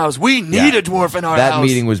in our house. We need a dwarf in our house. That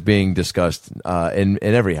meeting was being discussed in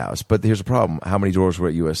every house. But here's the problem. How many dwarves were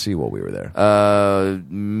at USC while we were there?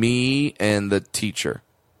 Me and the teacher.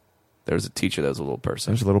 There was a teacher that was a little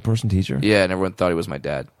person. There's a little person teacher? Yeah, and everyone thought he was my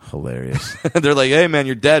dad. Hilarious. They're like, hey, man,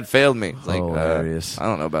 your dad failed me. It's like, hilarious. I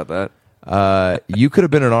don't know about that. You could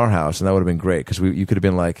have been in our house, and that would have been great, because you could have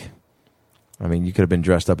been like... I mean, you could have been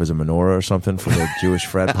dressed up as a menorah or something for the Jewish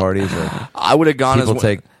frat parties. Or I would have gone as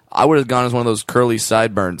one of those curly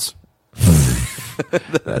sideburns.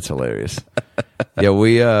 That's hilarious. Yeah,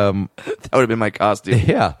 we... that would have been my costume.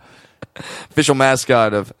 Yeah. Official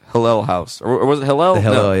mascot of Hillel House. Or was it Hillel? The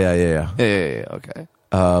Hillel, No. yeah. Yeah, okay.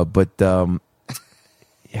 But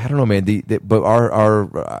I don't know, man. But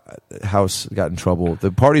our house got in trouble.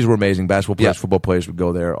 The parties were amazing. Basketball players, football players would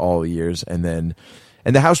go there all the years, and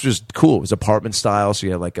the house was cool. It was apartment style, so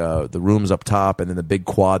you had like the rooms up top, and then the big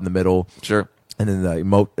quad in the middle. Sure. And then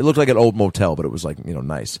it looked like an old motel, but it was like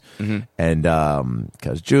nice. Mm-hmm. And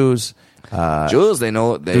because Jews. Jews, they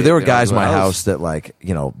know. There were guys in my house that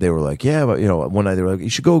they were like, yeah, but one night they were like, you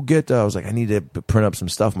should go get. I was like, I need to print up some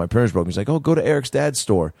stuff. My printer's broken. He's like, oh, go to Eric's dad's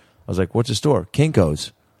store. I was like, what's his store?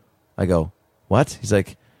 Kinko's. I go, what? He's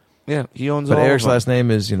like, yeah, he owns. But all Eric's of them. last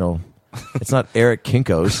name is it's not Eric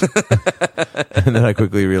Kinko's. And then I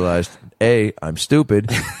quickly realized, A, I'm stupid,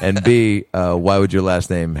 and B, why would your last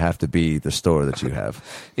name have to be the store that you have?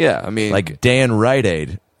 Yeah, I mean, like Dan Rite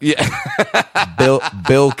Aid. Yeah. Bill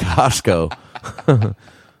Costco.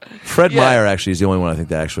 Fred Meyer actually is the only one I think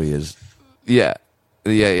that actually is. Yeah.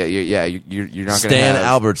 You're not going to Stan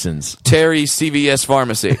have Albertsons. Terry CVS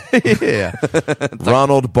Pharmacy. Yeah.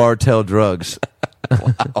 Ronald Bartel Drugs.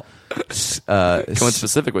 Wow. Coming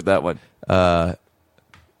specific with that one.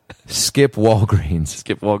 Skip Walgreens.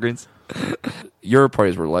 Skip Walgreens. Your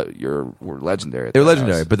parties were legendary. They were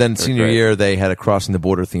legendary, house. but then senior year they had a crossing the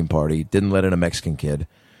border theme party. Didn't let in a Mexican kid.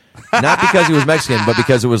 Not because he was Mexican, but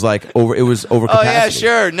because it was over. It was over capacity. Oh yeah,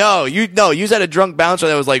 sure. No, you just had a drunk bouncer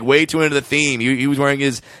that was like way too into the theme. He was wearing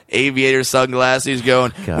his aviator sunglasses,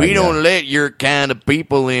 going, "We don't let your kind of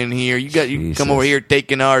people in here. You come over here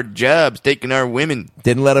taking our jobs, taking our women."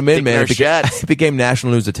 Didn't let him in, man. It became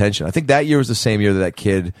national news attention. I think that year was the same year that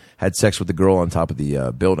kid had sex with the girl on top of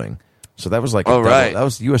the building. So that was like, right. That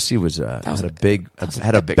was USC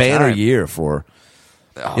had a banner time. year for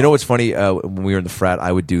You know what's funny? When we were in the frat,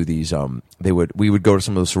 I would do these. We would go to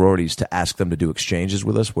some of the sororities to ask them to do exchanges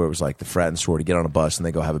with us, where it was like the frat and sorority get on a bus and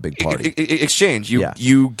they go have a big party. Exchange. Yeah.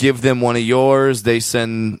 You give them one of yours, they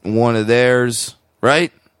send one of theirs,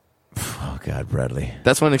 right? Oh God, Bradley.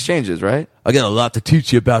 That's what an exchange is, right? I got a lot to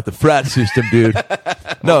teach you about the frat system, dude.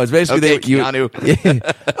 No, it's basically Okay,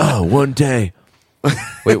 Keanu. Oh, one day.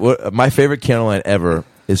 Wait, what? My favorite Keanu line ever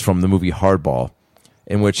is from the movie Hardball,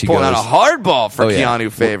 in which he Pulling goes, out a hardball for Oh, yeah.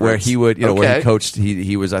 Keanu favorites. Where he would, where Okay. he coached.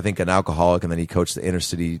 He was, I think, an alcoholic, and then he coached the inner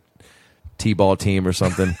city t-ball team or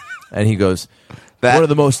something. And he goes, one of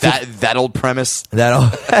the most that old premise.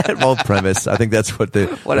 that old premise. I think that's what the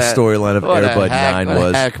storyline of Air Bud 9 what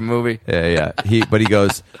was. A hack movie. Yeah. But he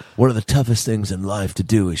goes, one of the toughest things in life to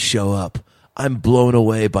do is show up. I'm blown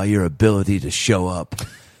away by your ability to show up.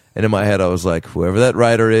 And in my head, I was like, whoever that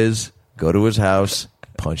writer is, go to his house,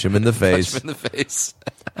 punch him in the face. Punch him in the face.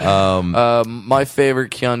 My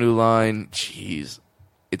favorite Keanu line. Jeez,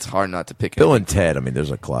 it's hard not to pick. Bill and Ted. I mean,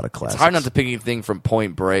 there's a lot of classics. It's hard not to pick anything from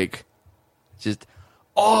Point Break. Just,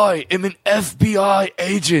 I am an FBI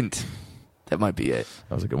agent. That might be it.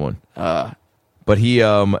 That was a good one. But he,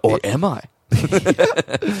 Or am I?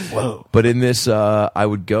 Whoa. But in this, I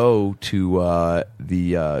would go to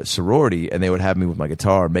the sorority, and they would have me with my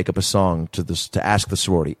guitar make up a song to ask the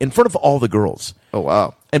sorority in front of all the girls. Oh,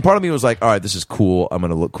 wow. And part of me was like, all right, this is cool. I'm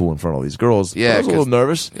going to look cool in front of all these girls. Yeah, But I was a little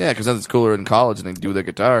nervous. Yeah, because nothing's cooler in college than they do their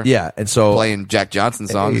guitar. Yeah, and so Playing Jack Johnson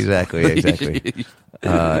songs. Exactly.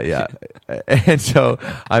 Yeah. And so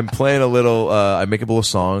I'm playing a little, I make up a little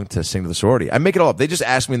song to sing to the sorority. I make it all up. They just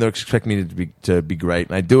ask me and they're expecting me to be great.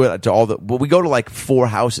 And I do it to but we go to like 4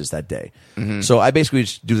 houses that day. Mm-hmm. So I basically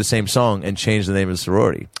just do the same song and change the name of the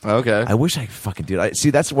sorority. Okay. I wish I fucking did. See,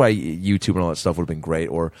 that's why YouTube and all that stuff would have been great,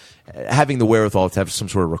 or having the wherewithal to have some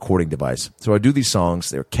sort of recording device. So I do these songs.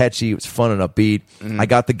 They're catchy. It was fun and upbeat. I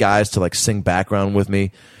got the guys to like sing background with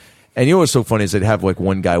me. And you know what's so funny is they'd have like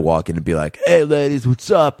one guy walk in and be like, "Hey ladies, what's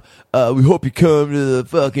up? We hope you come to the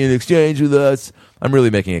fucking exchange with us." I'm really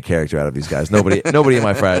making a character out of these guys. Nobody in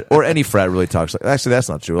my frat or any frat really talks like. Actually, that's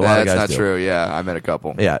not true. A lot of guys That's not do. true. Yeah, I met a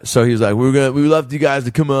couple. Yeah, so he was like, we would love you guys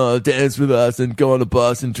to come on, dance with us, and go on the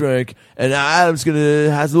bus and drink. And Adam's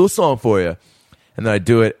has a little song for you. And then I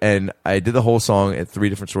do it, and I did the whole song at 3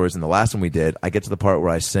 different stories. And the last one we did, I get to the part where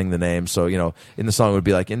I sing the name. So, in the song it would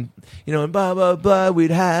be like, in blah, blah, blah,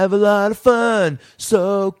 we'd have a lot of fun.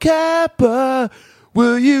 So, Kappa,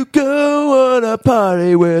 will you go on a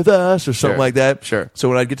party with us? Or something like that. Sure. So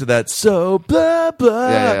when I'd get to that, so blah, blah.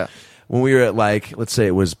 Yeah. When we were at like, let's say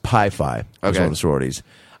it was Pi Phi, was Okay. one of the sororities,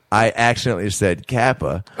 I accidentally said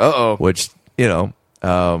Kappa. Uh-oh. Which,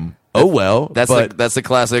 oh well. That's the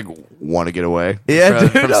classic "Want to Get Away" Yeah, from,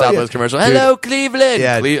 dude, from oh, Southwest yeah. Commercial. Dude. Hello, Cleveland.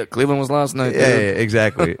 Yeah. Cleveland was last night. Yeah, dude.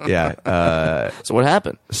 exactly. Yeah. So what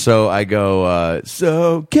happened? So I go,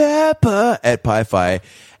 so Kappa at Pi Phi,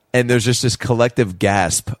 and there's just this collective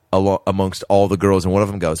gasp amongst all the girls, and one of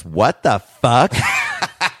them goes, "What the fuck?"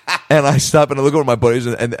 And I stop and I look over at my buddies,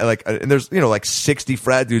 and there's like 60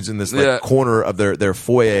 frat dudes in this corner of their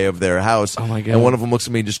foyer of their house. Oh my God. And one of them looks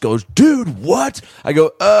at me and just goes, "Dude, what?" I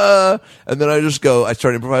go, and then I just go, I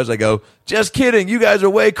start to improvise. I go, "Just kidding, you guys are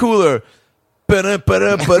way cooler." So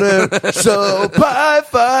Pi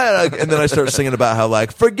Phi, and then I start singing about how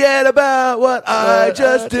like forget about what I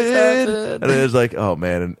just did, and it was like, oh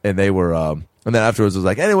man, and they were. And then afterwards, it was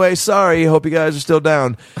like, anyway, sorry, hope you guys are still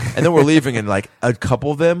down. And then we're leaving, and like a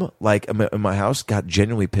couple of them, like in my house, got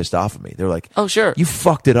genuinely pissed off at me. They're like, "Oh, sure, you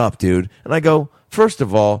fucked it up, dude." And I go, first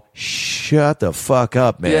of all, shut the fuck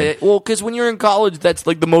up, man. Yeah. Well, because when you're in college, that's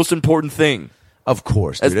like the most important thing. Of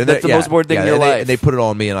course, dude. That's the most important thing in your life. And they put it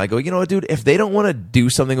on me, and I go, you know what, dude? If they don't want to do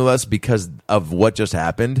something with us because of what just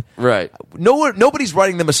happened, right? Nobody's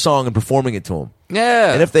writing them a song and performing it to them.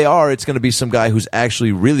 Yeah. And if they are, it's going to be some guy who's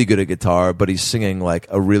actually really good at guitar, but he's singing like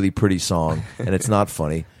a really pretty song, and it's not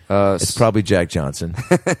funny. It's probably Jack Johnson.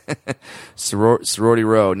 Sorority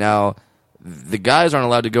Row. Now, the guys aren't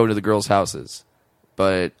allowed to go to the girls' houses,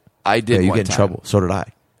 but I did. Yeah, you one get in time. trouble. So did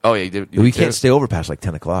I. Oh yeah, you did, we can't stay over past like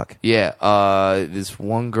 10 o'clock. Yeah, this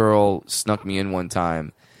one girl snuck me in one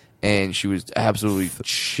time, and she was absolutely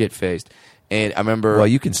shit faced. And I remember, well,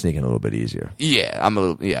 you can sneak in a little bit easier. Yeah, I'm a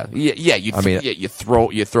little. Yeah. You throw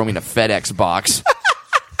me in a FedEx box,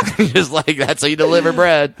 just like that's how you deliver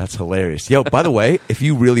bread. That's hilarious. Yo, by the way, if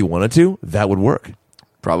you really wanted to, that would work.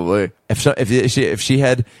 Probably.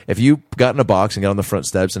 If you got in a box and got on the front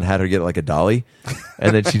steps and had her get like a dolly,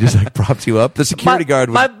 and then she just like propped you up, the security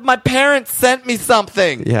guard would. My parents sent me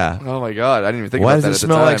something. Yeah. Oh my god, I didn't even think Why about that. does it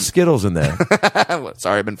smell like Skittles in there?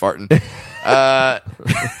 Sorry, I've been farting.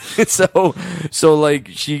 So like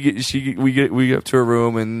we get up to her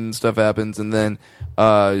room and stuff happens, and then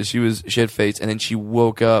she had face, and then she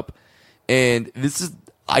woke up, and this is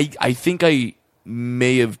I think I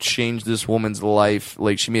may have changed this woman's life.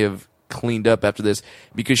 Like, she may have cleaned up after this,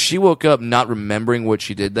 because she woke up not remembering what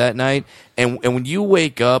she did that night. And when you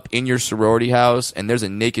wake up in your sorority house and there's a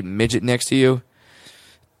naked midget next to you,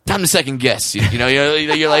 time to second guess. You know,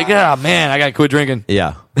 you're like, oh man, I gotta quit drinking.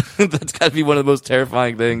 Yeah. That's gotta be one of the most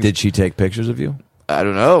terrifying things. Did she take pictures of you? I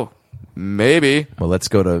don't know. Maybe. Well, let's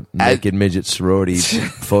go to Naked Midget Sorority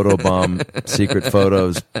Photobomb Secret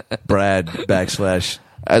Photos Brad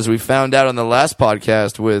 / As we found out on the last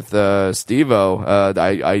podcast with Steve-O,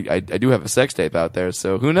 I do have a sex tape out there,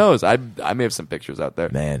 so who knows? I may have some pictures out there.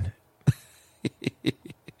 Man.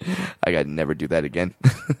 I gotta never do that again.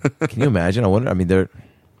 Can you imagine? I wonder. I mean, there.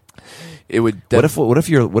 It would. What if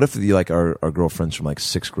you like our girlfriends from like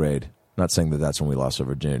 6th grade? Not saying that that's when we lost our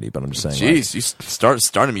virginity, but I'm just saying. Jeez, you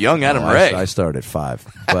start him young, Adam no, Ray. I started at 5,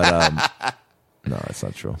 but no, that's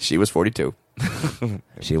not true. She was 42.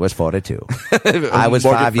 She was 42. I was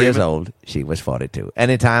Morgan 5 years Freeman. old. She was 42.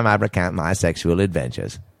 Anytime I recount my sexual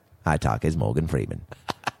adventures, I talk as Morgan Freeman.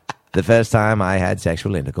 The first time I had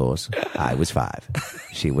sexual intercourse, I was 5.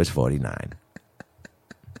 She was 49.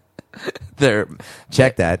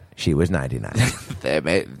 Check that. She was 99. There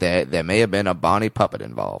may have been a Bonnie puppet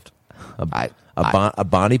involved. A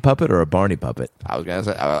Bonnie puppet or a Barney puppet? I was gonna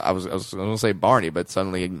say I was gonna say Barney, but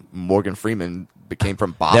suddenly Morgan Freeman became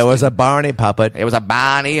from Boston. There was a Barney puppet. It was a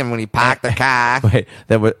Bonnie, and when he parked the car, Wait,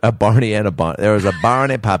 there was a Barney and a Bonnie. There was a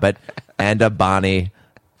Barney puppet and a Bonnie.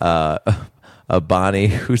 A Bonnie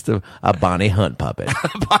Hunt puppet.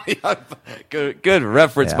 Bonnie Hunt. Good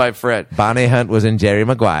reference, Yeah. my friend. Bonnie Hunt was in Jerry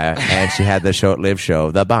Maguire, and she had the short-lived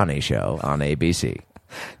show, The Bonnie Show, on ABC.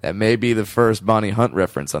 That may be the first Bonnie Hunt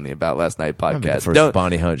reference on the About Last Night podcast. The first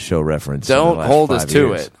Bonnie Hunt show reference. in the Don't last hold us 5 to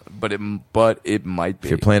years. it, but it might be. If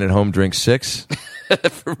you're playing at home, drink 6.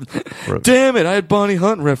 Damn it! I had Bonnie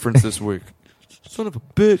Hunt reference this week. Son of a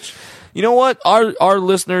bitch. You know what? Our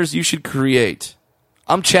listeners, you should create.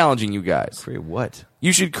 I'm challenging you guys. Create what?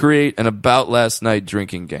 You should create an About Last Night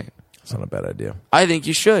drinking game. That's not a bad idea. I think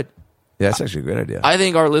you should. Yeah, that's actually a great idea. I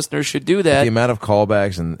think our listeners should do that. The amount of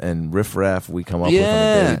callbacks and riffraff we come up with on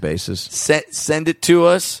a daily basis. Send it to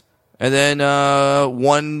us, and then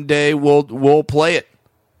one day we'll play it.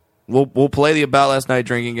 We'll play the About Last Night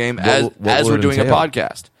drinking game as we're doing a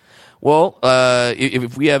podcast. Well,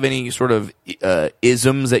 if we have any sort of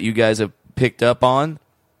isms that you guys have picked up on,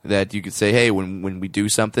 that you could say, hey, when we do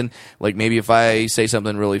something, like maybe if I say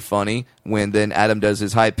something really funny, when then Adam does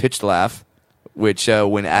his high-pitched laugh, which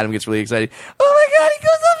when Adam gets really excited, oh my God, he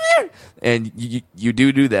goes up there! And you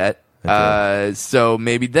do that. Okay. So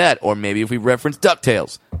maybe that, or maybe if we reference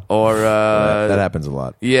DuckTales, or that happens a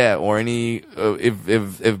lot. Yeah, or any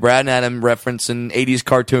if Brad and Adam reference an 80s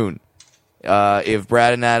cartoon, if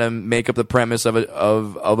Brad and Adam make up the premise of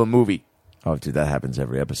a movie. Oh, dude, that happens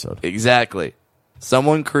every episode. Exactly.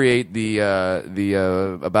 Someone create the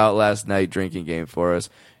About Last Night drinking game for us.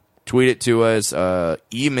 Tweet it to us.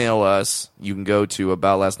 Email us. You can go to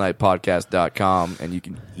aboutlastnightpodcast.com and you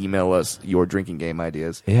can email us your drinking game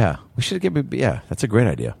ideas. Yeah, we should give. Yeah, that's a great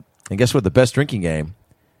idea. And guess what? The best drinking game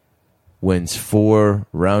wins 4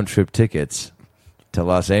 round trip tickets to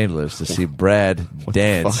Los Angeles to see Brad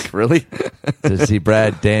dance. Fuck, really? To see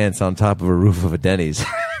Brad dance on top of a roof of a Denny's.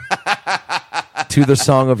 To the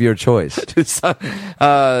song of your choice. It's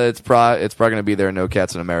probably going to be there. No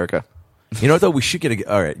Cats in America. You know what, though? We should get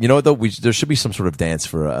all right. You know what, though? There should be some sort of dance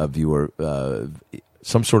for a viewer.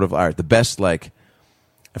 Some sort of, all right, the best, like,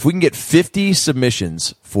 if we can get 50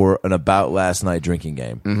 submissions for an About Last Night drinking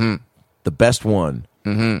game, the best one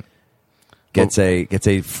gets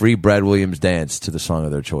a free Brad Williams dance to the song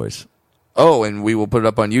of their choice. Oh, and we will put it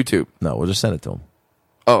up on YouTube. No, we'll just send it to them.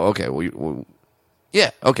 Oh, okay.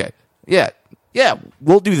 Yeah, okay. Yeah,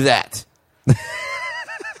 we'll do that.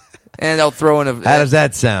 And I'll throw in a. How does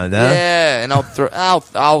that sound? Huh? Yeah, and I'll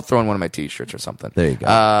throw in one of my T-shirts or something. There you go.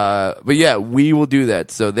 But yeah, we will do that.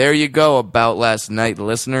 So there you go. About Last Night,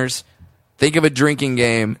 listeners. Think of a drinking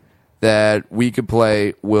game that we could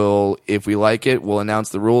play. If we like it, we'll announce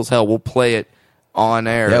the rules. Hell, we'll play it on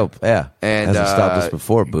air. Yeah. And hasn't stopped us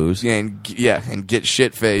before, booze. And get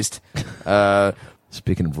shit faced.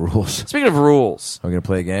 Speaking of rules, Speaking of rules, we're gonna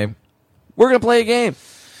play a game. we're gonna play a game.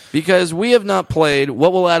 because we have not played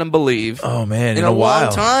What Will Adam Believe? Oh man, in a long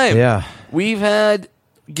while. time. Yeah, we've had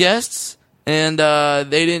guests, and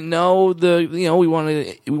they didn't know we want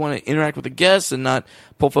to interact with the guests and not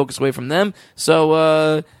pull focus away from them.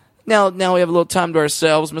 So now we have a little time to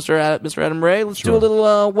ourselves, Mr. Adam Ray. Let's do a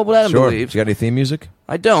little What Would Adam Believe? You got any theme music?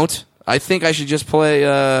 I don't. I think I should just play.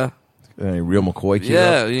 Any Real McCoy?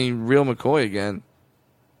 Yeah, Real McCoy again.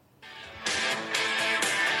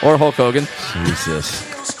 Or Hulk Hogan. Jesus.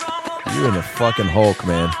 You and the fucking Hulk,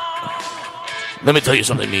 man. Let me tell you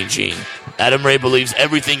something, Mean Gene. Adam Ray believes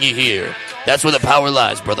everything you hear. That's where the power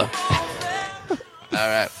lies, brother. All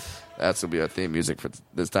right. That's going to be our theme music for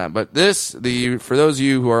this time. But for those of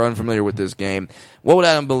you who are unfamiliar with this game, What Would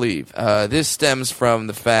Adam Believe? This stems from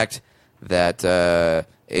the fact that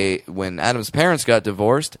when Adam's parents got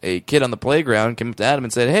divorced, a kid on the playground came up to Adam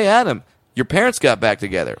and said, "Hey, Adam, your parents got back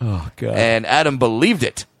together." Oh, God. And Adam believed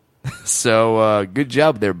it. So good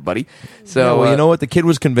job there, buddy. So Yeah, well, you know what? The kid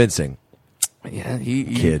was convincing. Yeah,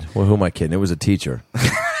 Kid. Well, who am I kidding? It was a teacher.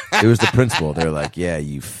 It was the principal. They're like, "Yeah,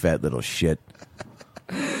 you fat little shit."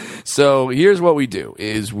 So here's what we do: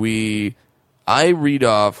 I read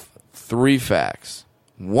off 3 facts.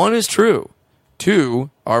 1 is true,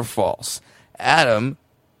 2 are false. Adam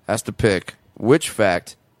has to pick which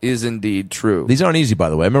fact is indeed true. These aren't easy, by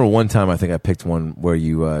the way. I remember one time I think I picked one where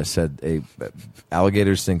you said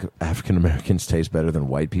alligators think African Americans taste better than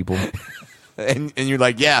white people. and you're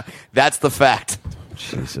like, yeah, that's the fact.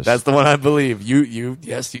 Jesus. That's the one I believe.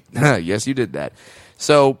 Yes, you did that.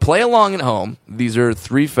 So play along at home. These are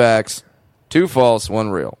 3 facts, 2 false, 1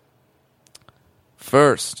 real.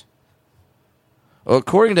 First,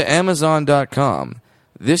 according to Amazon.com,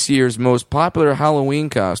 this year's most popular Halloween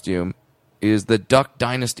costume is the Duck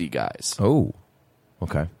Dynasty guys. Oh,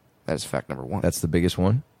 okay. That is fact number 1. That's the biggest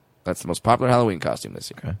one? That's the most popular Halloween costume this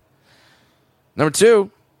year. Okay. Number 2,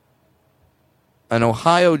 an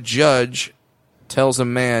Ohio judge tells a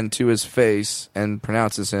man to his face and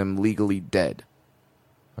pronounces him legally dead,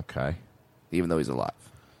 Okay. even though he's alive.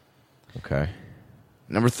 Okay.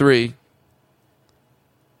 Number 3,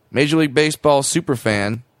 Major League Baseball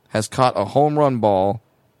superfan has caught a home run ball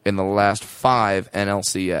in the last 5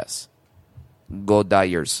 NLCS. Go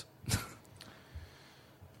Dyers.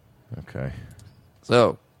 Okay.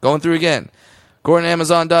 So, going through again. According to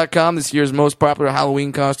Amazon.com, this year's most popular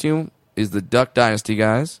Halloween costume is the Duck Dynasty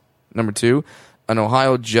guys. Number 2, an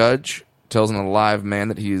Ohio judge tells an alive man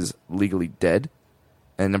that he is legally dead.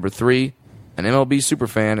 And number 3, an MLB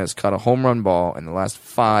superfan has caught a home run ball in the last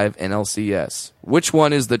 5 NLCS. Which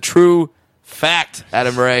one is the true fact,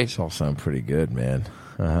 Adam Ray? These all sound pretty good, man.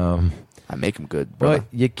 I make them good, brother. But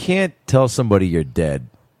you can't tell somebody you're dead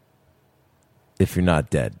if you're not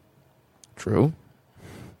dead. True?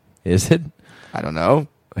 Is it? I don't know.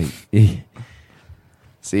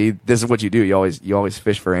 See, this is what you do. You always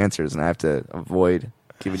fish for answers, and I have to avoid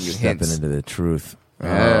giving you Stepping hints. into the truth.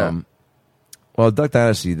 Yeah. Well, Duck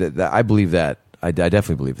Dynasty, that I believe that. I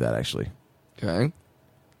definitely believe that, actually. Okay.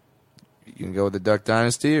 You can go with the Duck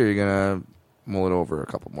Dynasty, or you're going to mull it over a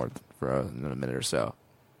couple more for a minute or so?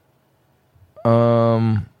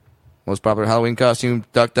 Most popular Halloween costume,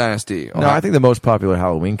 Duck Dynasty. No, I think the most popular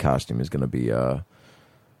Halloween costume is going to be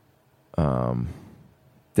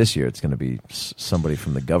this year. It's going to be somebody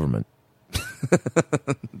from the government.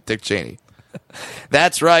 Dick Cheney.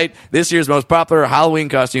 That's right. This year's most popular Halloween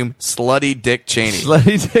costume, Slutty Dick Cheney.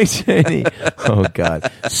 Slutty Dick Cheney. Oh God,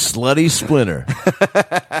 Slutty Splinter.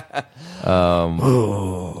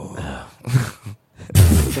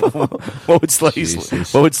 What would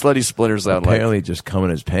Slutty Splinter sound like? Apparently, just come in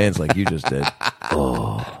his pants like you just did.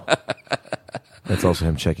 Oh, that's also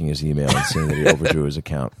him checking his email and seeing that he overdrew his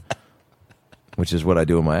account, which is what I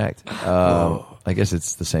do in my act. I guess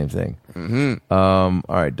it's the same thing. Mm-hmm. All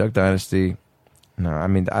right, Duck Dynasty. No, I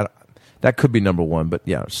mean that could be number 1, but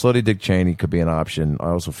yeah, Slutty Dick Cheney could be an option. I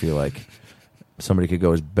also feel like somebody could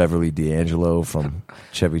go as Beverly D'Angelo from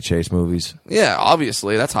Chevy Chase movies. Yeah,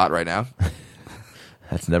 obviously that's hot right now.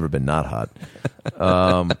 That's never been not hot.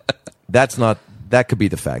 That's not. That could be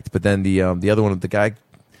the fact. But then the other one, the guy,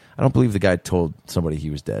 I don't believe the guy told somebody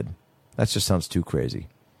he was dead. That just sounds too crazy.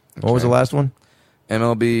 Okay. What was the last one?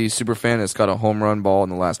 MLB superfan has caught a home run ball in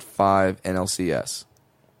the last 5 NLCS.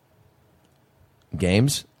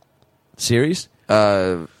 Games? Series?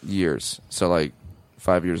 Years. So like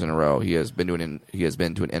 5 years in a row, he has been to an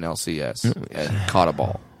NLCS and caught a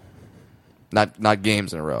ball. Not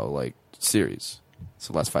games in a row, like series.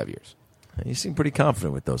 So the last 5 years. You seem pretty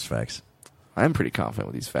confident with those facts. I'm pretty confident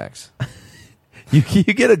with these facts. You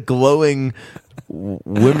get a glowing,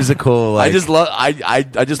 whimsical. Like, I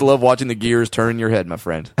just love watching the gears turn in your head, my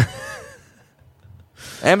friend.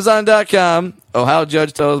 Amazon.com. Ohio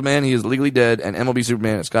judge tells man he is legally dead, and MLB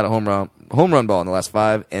Superman has got a home run ball in the last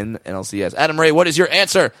 5 in NLCS. Adam Ray, what is your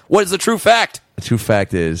answer? What is the true fact? The true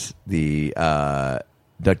fact is the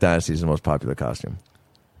Duck Dynasty is the most popular costume.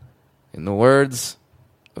 In the words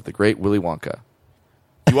of the great Willy Wonka,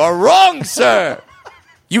 you are wrong, sir.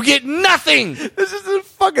 You get nothing. This is the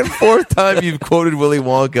fucking 4th time you've quoted Willy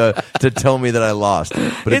Wonka to tell me that I lost,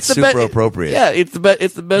 but it's super appropriate. Yeah, it's the best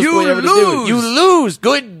way ever to do it. You lose.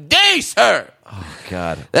 Good day, sir. Oh,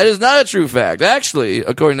 God. That is not a true fact. Actually,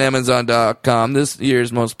 according to Amazon.com, this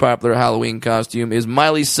year's most popular Halloween costume is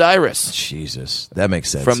Miley Cyrus. Jesus, that makes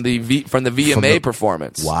sense. From the VMA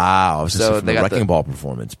performance. Wow. I was So from they the got Wrecking Ball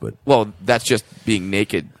performance, but well, that's just being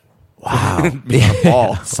naked. wow. Being on a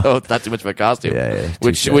ball, so it's not too much of a costume. Yeah,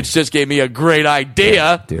 which touche. just gave me a great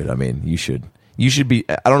idea. Dude, I mean, you should be,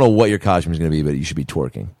 I don't know what your costume is going to be, but you should be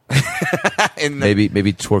twerking.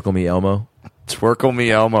 Maybe Twerkle Me Elmo. Twerkle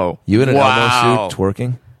Me Elmo. You in an Wow. Elmo suit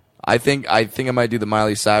twerking? I think I might do the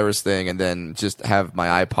Miley Cyrus thing and then just have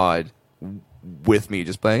my iPod with me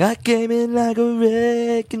just playing I came in like a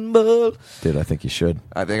wrecking ball. Dude, I think you should.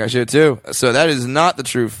 I think I should too. So that is not the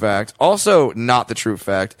true fact. Also not the true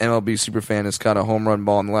fact. MLB Superfan has caught a home run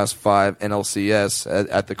ball in the last 5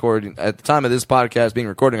 NLCS. At the time of this podcast being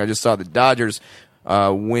recording, I just saw the Dodgers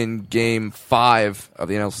win Game 5 of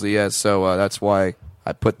the NLCS. So that's why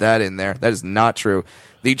I put that in there. That is not true.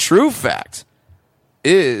 The true fact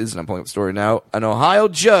is, and I'm pulling up the story now, an Ohio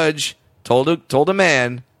judge told a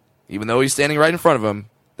man, even though he's standing right in front of him,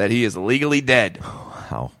 that he is legally dead.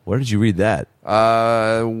 How? Where did you read that?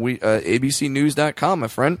 ABCnews.com, my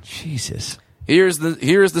friend. Jesus. Here's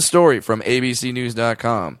the story from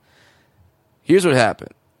ABCnews.com. Here's what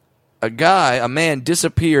happened. A man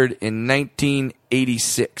disappeared in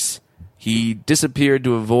 1986. He disappeared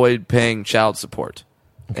to avoid paying child support.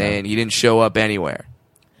 Okay. And he didn't show up anywhere.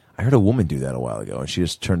 I heard a woman do that a while ago, and she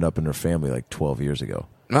just turned up in her family like 12 years ago.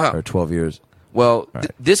 Oh. Or 12 years. Well,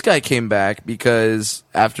 this guy came back because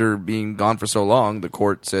after being gone for so long, the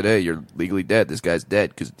court said, hey, you're legally dead. This guy's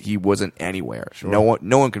dead because he wasn't anywhere. Sure. No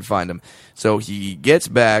one could find him. So he gets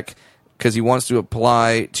back because he wants to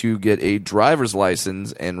apply to get a driver's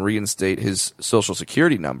license and reinstate his Social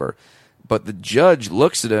Security number. But the judge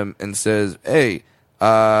looks at him and says, hey,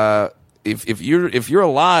 if you're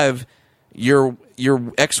alive, your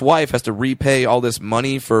ex-wife has to repay all this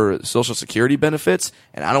money for Social Security benefits,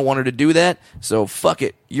 and I don't want her to do that, so fuck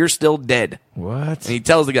it. You're still dead. What? And he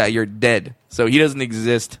tells the guy, you're dead. So he doesn't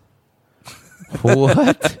exist.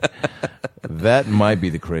 What? That might be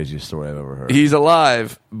the craziest story I've ever heard. He's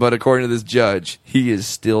alive, but according to this judge, he is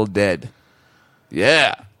still dead.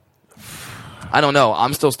 Yeah. I don't know.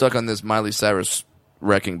 I'm still stuck on this Miley Cyrus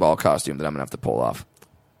wrecking ball costume that I'm going to have to pull off.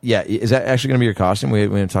 Yeah, is that actually going to be your costume? We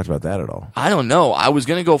haven't talked about that at all. I don't know. I was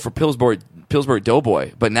going to go for Pillsbury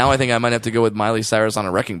Doughboy, but now I think I might have to go with Miley Cyrus on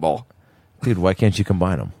a wrecking ball. Dude, why can't you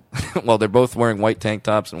combine them? Well, they're both wearing white tank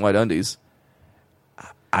tops and white undies.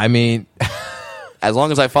 I mean, as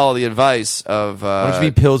long as I follow the advice of... why don't you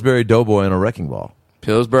be Pillsbury Doughboy on a wrecking ball?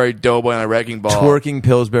 Pillsbury Doughboy on a wrecking ball. Twerking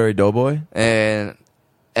Pillsbury Doughboy? And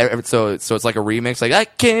so it's like a remix. Like, I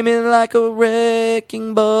came in like a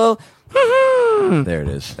wrecking ball. There it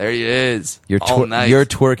is. There he is. Your all night. Your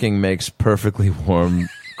twerking makes perfectly warm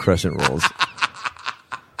crescent rolls.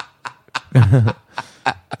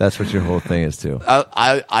 That's what your whole thing is too.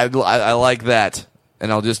 I like that,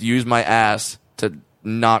 and I'll just use my ass to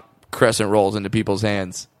knock crescent rolls into people's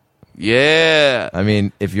hands. Yeah. I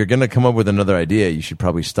mean, if you're gonna come up with another idea, you should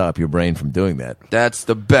probably stop your brain from doing that. That's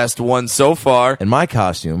the best one so far. And my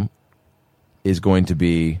costume is going to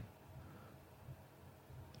be.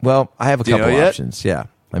 Well, I have a couple options. Yeah.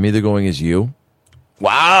 I'm either going as you.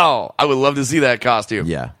 Wow. I would love to see that costume.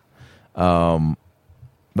 Yeah.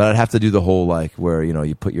 But I'd have to do the whole, like, where,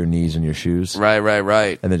 you put your knees in your shoes.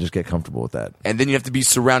 Right. And then just get comfortable with that. And then you have to be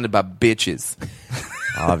surrounded by bitches.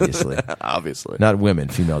 Obviously. Obviously. Not women,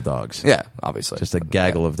 female dogs. Yeah, obviously. Just a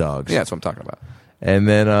gaggle of dogs. Yeah, that's what I'm talking about. And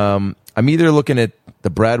then I'm either looking at the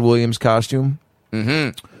Brad Williams costume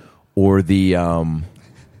or the...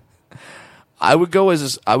 I would go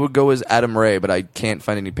as Adam Ray, but I can't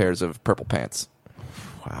find any pairs of purple pants.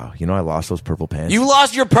 Wow, I lost those purple pants. You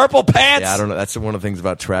lost your purple pants? Yeah, I don't know. That's one of the things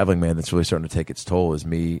about traveling, man, that's really starting to take its toll, is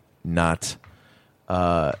me not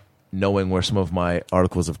knowing where some of my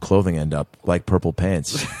articles of clothing end up, like purple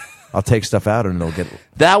pants. I'll take stuff out and it'll get...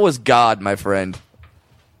 That was God, my friend.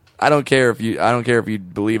 I don't care if you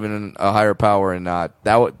believe in a higher power or not.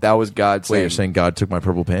 That was God saying... Wait, you're saying God took my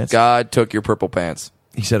purple pants? God took your purple pants.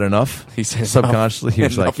 He said enough? He said subconsciously. He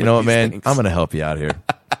was like, you know what, man? Things. I'm going to help you out here.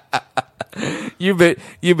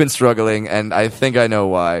 You've been struggling, and I think I know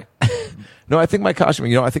why. No, I think my costume.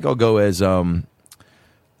 I think I'll go as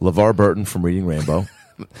LeVar Burton from Reading Rainbow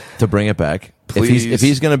to bring it back. Please. If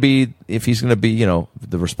he's gonna be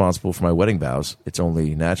the responsible for my wedding vows, it's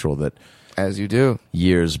only natural that As you do.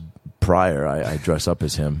 years prior I dress up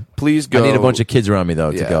as him. Please go. I need a bunch of kids around me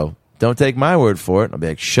though to Yeah. go. Don't take my word for it. I'll be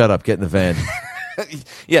like, shut up, get in the van.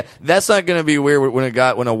 Yeah, that's not going to be weird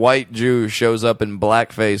when a white Jew shows up in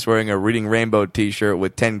blackface wearing a Reading Rainbow T-shirt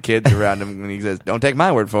with 10 kids around him and he says, "Don't take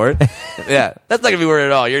my word for it." Yeah, that's not going to be weird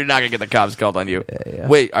at all. You're not going to get the cops called on you. Yeah.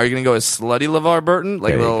 Wait, are you going to go as slutty LeVar Burton, like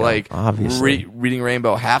There you little go. like Obviously. Reading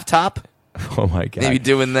Rainbow half top? Oh my god! Maybe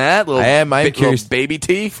doing that. Little, I am curious. little baby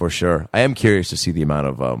tee. For sure. I am curious to see the amount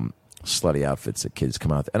of slutty outfits that kids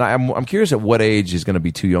come out. And I'm curious at what age is going to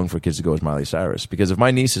be too young for kids to go as Miley Cyrus. Because if my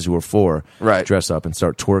nieces who are 4 Right. dress up and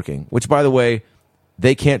start twerking, which, by the way,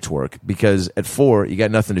 they can't twerk because at 4, you got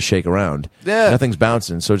nothing to shake around. Yeah. Nothing's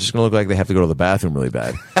bouncing. So it's just going to look like they have to go to the bathroom really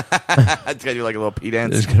bad. It's got to do like a little pee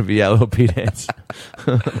dance. There's going to be a little pee dance.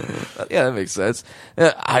 Yeah, that makes sense.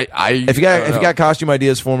 I If you I don't know. got costume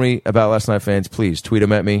ideas for me about Last Night fans, please tweet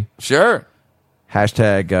them at me. Sure.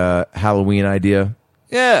 Hashtag Halloween idea.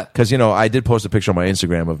 Yeah, Because, I did post a picture on my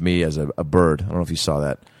Instagram of me as a bird. I don't know if you saw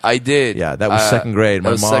that. I did. Yeah, that was second grade. That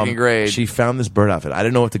My was mom, second grade. she found this bird outfit. I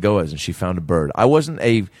didn't know what to go as, and she found a bird. I wasn't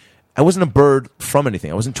a bird from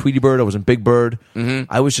anything. I wasn't Tweety Bird. I wasn't Big Bird.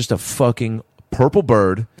 I was just a fucking purple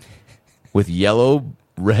bird with yellow,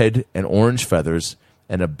 red, and orange feathers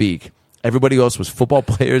and a beak. Everybody else was football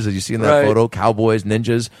players, as you see in that Right. photo, cowboys,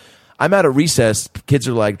 ninjas. I'm at a recess. Kids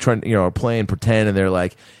are like playing pretend, and they're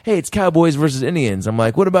like, "Hey, it's Cowboys versus Indians." I'm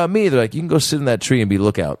like, "What about me?" They're like, "You can go sit in that tree and be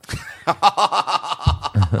lookout."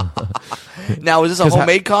 Now, is this a 'Cause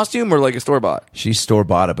homemade costume or like a store bought? She store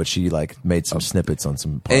bought it, but she made some snippets on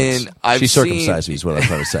some parts. And I've she seen- circumcised me is what I'm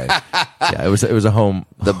trying to say. Yeah, it was a home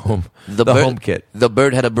home kit. The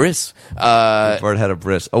bird had a bris. Bird had a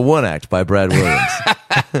bris. A one act by Brad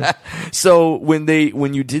Williams. So when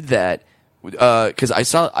you did that, because I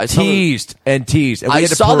saw teased and teased. And we I had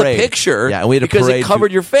to saw the parade. picture. Yeah, and we had to because parade it covered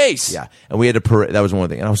through- your face. Yeah, and we had to parade. That was one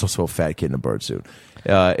thing. And I was also a fat kid in a bird suit.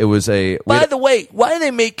 It was a By the way, why do they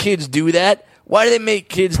make kids do that? Why do they make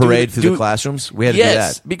kids parade through the classrooms. We had to do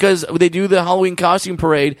Yes, that. because they do the Halloween costume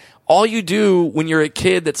parade. All you do when you're a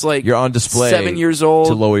kid that's like You're on display 7 years old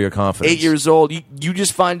to lower your confidence. 8 years old, you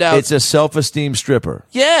just find out It's a self-esteem stripper.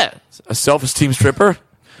 yeah, a self-esteem stripper.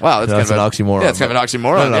 Wow, that's, No, that's kind an of oxymoron. Yeah, it's kind of an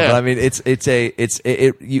oxymoron. No, yeah. but I mean,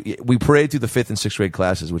 we parade through the 5th and 6th grade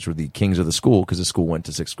classes, which were the kings of the school because the school went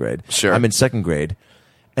to 6th grade. Sure. I'm in 2nd grade,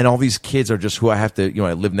 and all these kids are just who I have to,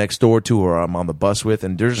 I live next door to or I'm on the bus with,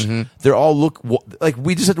 and they're all like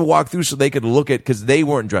we just had to walk through so they could look at because they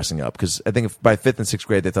weren't dressing up because I think by 5th and 6th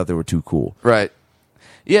grade they thought they were too cool. Right.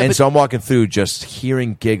 Yeah, And but so I'm walking through just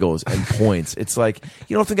hearing giggles and points. It's like,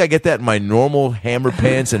 you don't think I get that in my normal hammer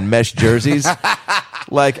pants and mesh jerseys?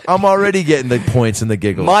 Like, I'm already getting the points and the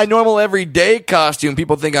giggles. my normal everyday costume,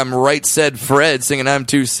 people think I'm Right Said Fred singing I'm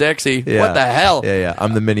Too Sexy. Yeah. What the hell? Yeah.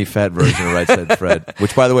 I'm the mini fat version of Right Said Fred.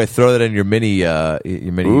 Which, by the way, throw that in your mini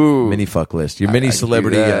Ooh. mini fuck list. Your mini I can do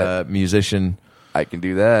celebrity that. musician. I can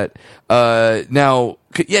do that. Now,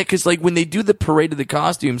 because like when they do the parade of the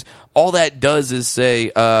costumes, all that does is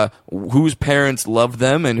say whose parents loved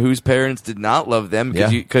them and whose parents did not love them.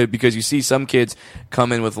 Because you see some kids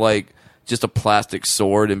come in with like just a plastic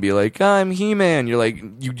sword and be like, "I'm He-Man." You're like,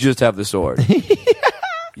 you just have the sword.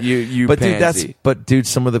 you But pansy. dude,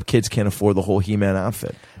 some of the kids can't afford the whole He-Man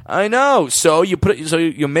outfit. I know. So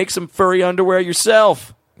you make some furry underwear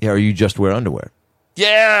yourself. Yeah, or you just wear underwear.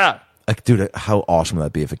 Yeah. Like, dude, how awesome would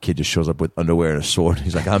that be if a kid just shows up with underwear and a sword?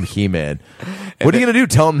 He's like, I'm He-Man. What are you going to do?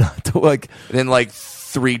 Tell him not to, like... And then, like,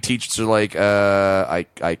 3 teachers are like, I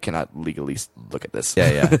cannot legally look at this.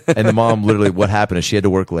 Yeah. And the mom literally, what happened is she had to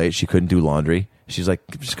work late. She couldn't do laundry. She's like,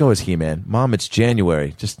 just go as He-Man. Mom, it's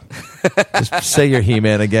January. Just say you're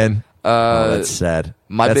He-Man again. That's sad.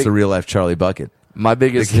 That's the real-life Charlie Bucket. My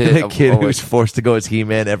biggest The hit. kid who's forced to go as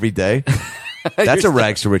He-Man every day. That's a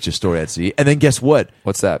rags to riches story I'd see. And then guess what?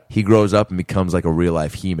 What's that? He grows up and becomes like a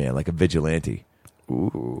real-life He-Man, like a vigilante.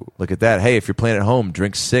 Ooh. Look at that. Hey, if you're playing at home,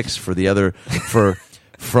 drink 6 for the other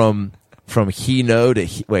from He-No to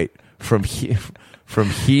from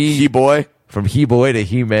He-boy. From He-Boy to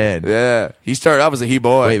He-Man. Yeah. He started off as a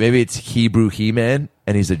He-boy. Wait, maybe it's Hebrew He-Man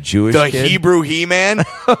and he's a Jewish The kid? Hebrew He-Man?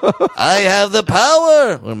 I have the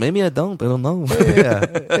power. Or maybe I don't. I don't know. Yeah.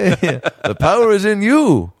 The power is in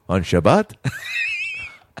you on Shabbat.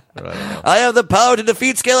 I have the power to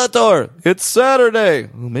defeat Skeletor. It's Saturday.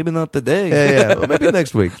 Well, maybe not today. Yeah. Well, maybe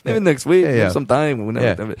next week. Maybe next week. Yeah. Sometime.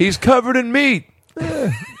 Yeah. He's covered in meat.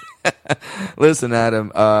 Listen,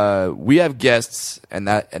 Adam, we have guests, and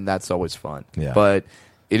that's always fun. Yeah. But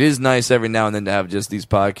it is nice every now and then to have just these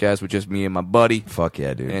podcasts with just me and my buddy. Fuck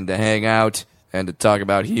yeah, dude. And to hang out and to talk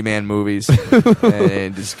about He-Man movies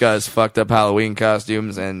and discuss fucked up Halloween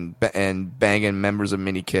costumes and banging members of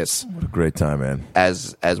Mini Kiss. What a great time, man.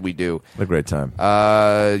 As we do. What a great time.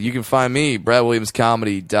 You can find me,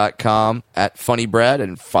 BradWilliamsComedy.com, at FunnyBrad,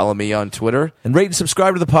 and follow me on Twitter. And rate and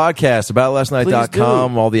subscribe to the podcast,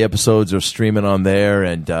 AboutLastNight.com. All the episodes are streaming on there,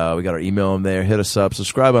 and we got our email on there. Hit us up.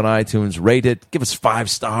 Subscribe on iTunes. Rate it. Give us 5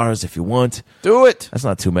 stars if you want. Do it. That's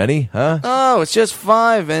not too many, huh? Oh, it's just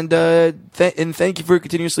 5. And thank you for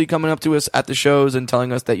continuously coming up to us at the shows and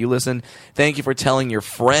telling us that you listen. Thank you for telling your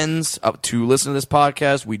friends to listen to this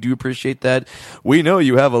podcast. We do appreciate that. We know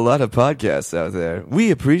you have a lot of podcasts out there.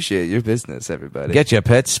 We appreciate your business, everybody. Get your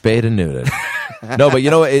pets spayed and neutered. No, but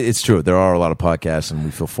you know what? It's true. There are a lot of podcasts, and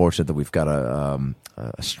we feel fortunate that we've got a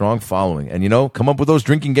strong following. And, come up with those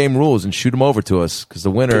drinking game rules and shoot them over to us, because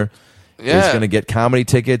the winner is going to get comedy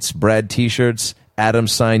tickets, Brad T-shirts, Adam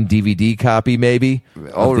signed DVD copy, maybe.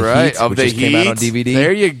 All right, of the Heat. Came out on DVD.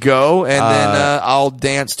 There you go, and then I'll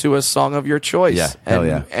dance to a song of your choice. Yeah, hell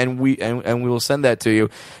yeah. And we will send that to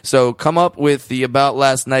you. So come up with the About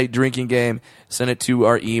Last Night drinking game. Send it to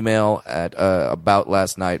our email at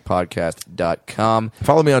aboutlastnightpodcast.com.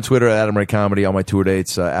 Follow me on Twitter at Adam Ray Comedy. All my tour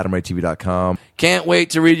dates, AdamRayTV.com. Can't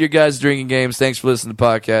wait to read your guys' drinking games. Thanks for listening to the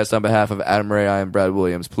podcast. On behalf of Adam Ray, I am Brad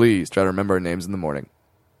Williams. Please try to remember our names in the morning.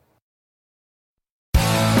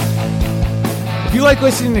 If you like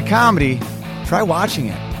listening to comedy, try watching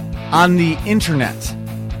it on the internet.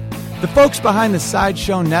 The folks behind the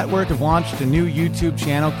Sideshow Network have launched a new YouTube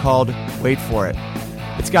channel called Wait For It.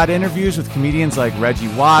 It's got interviews with comedians like Reggie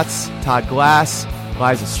Watts, Todd Glass,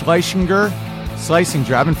 Liza Schlesinger.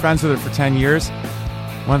 I've been friends with her for 10 years.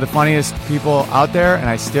 One of the funniest people out there, and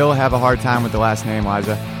I still have a hard time with the last name,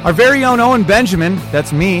 Liza. Our very own Owen Benjamin,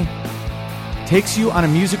 that's me, takes you on a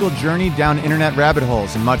musical journey down internet rabbit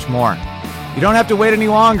holes and much more. You don't have to wait any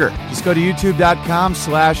longer. Just go to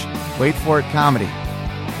youtube.com/waitforitcomedy.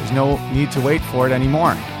 There's no need to wait for it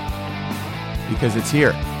anymore, because it's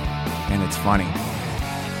here, and it's funny,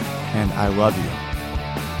 and I love you.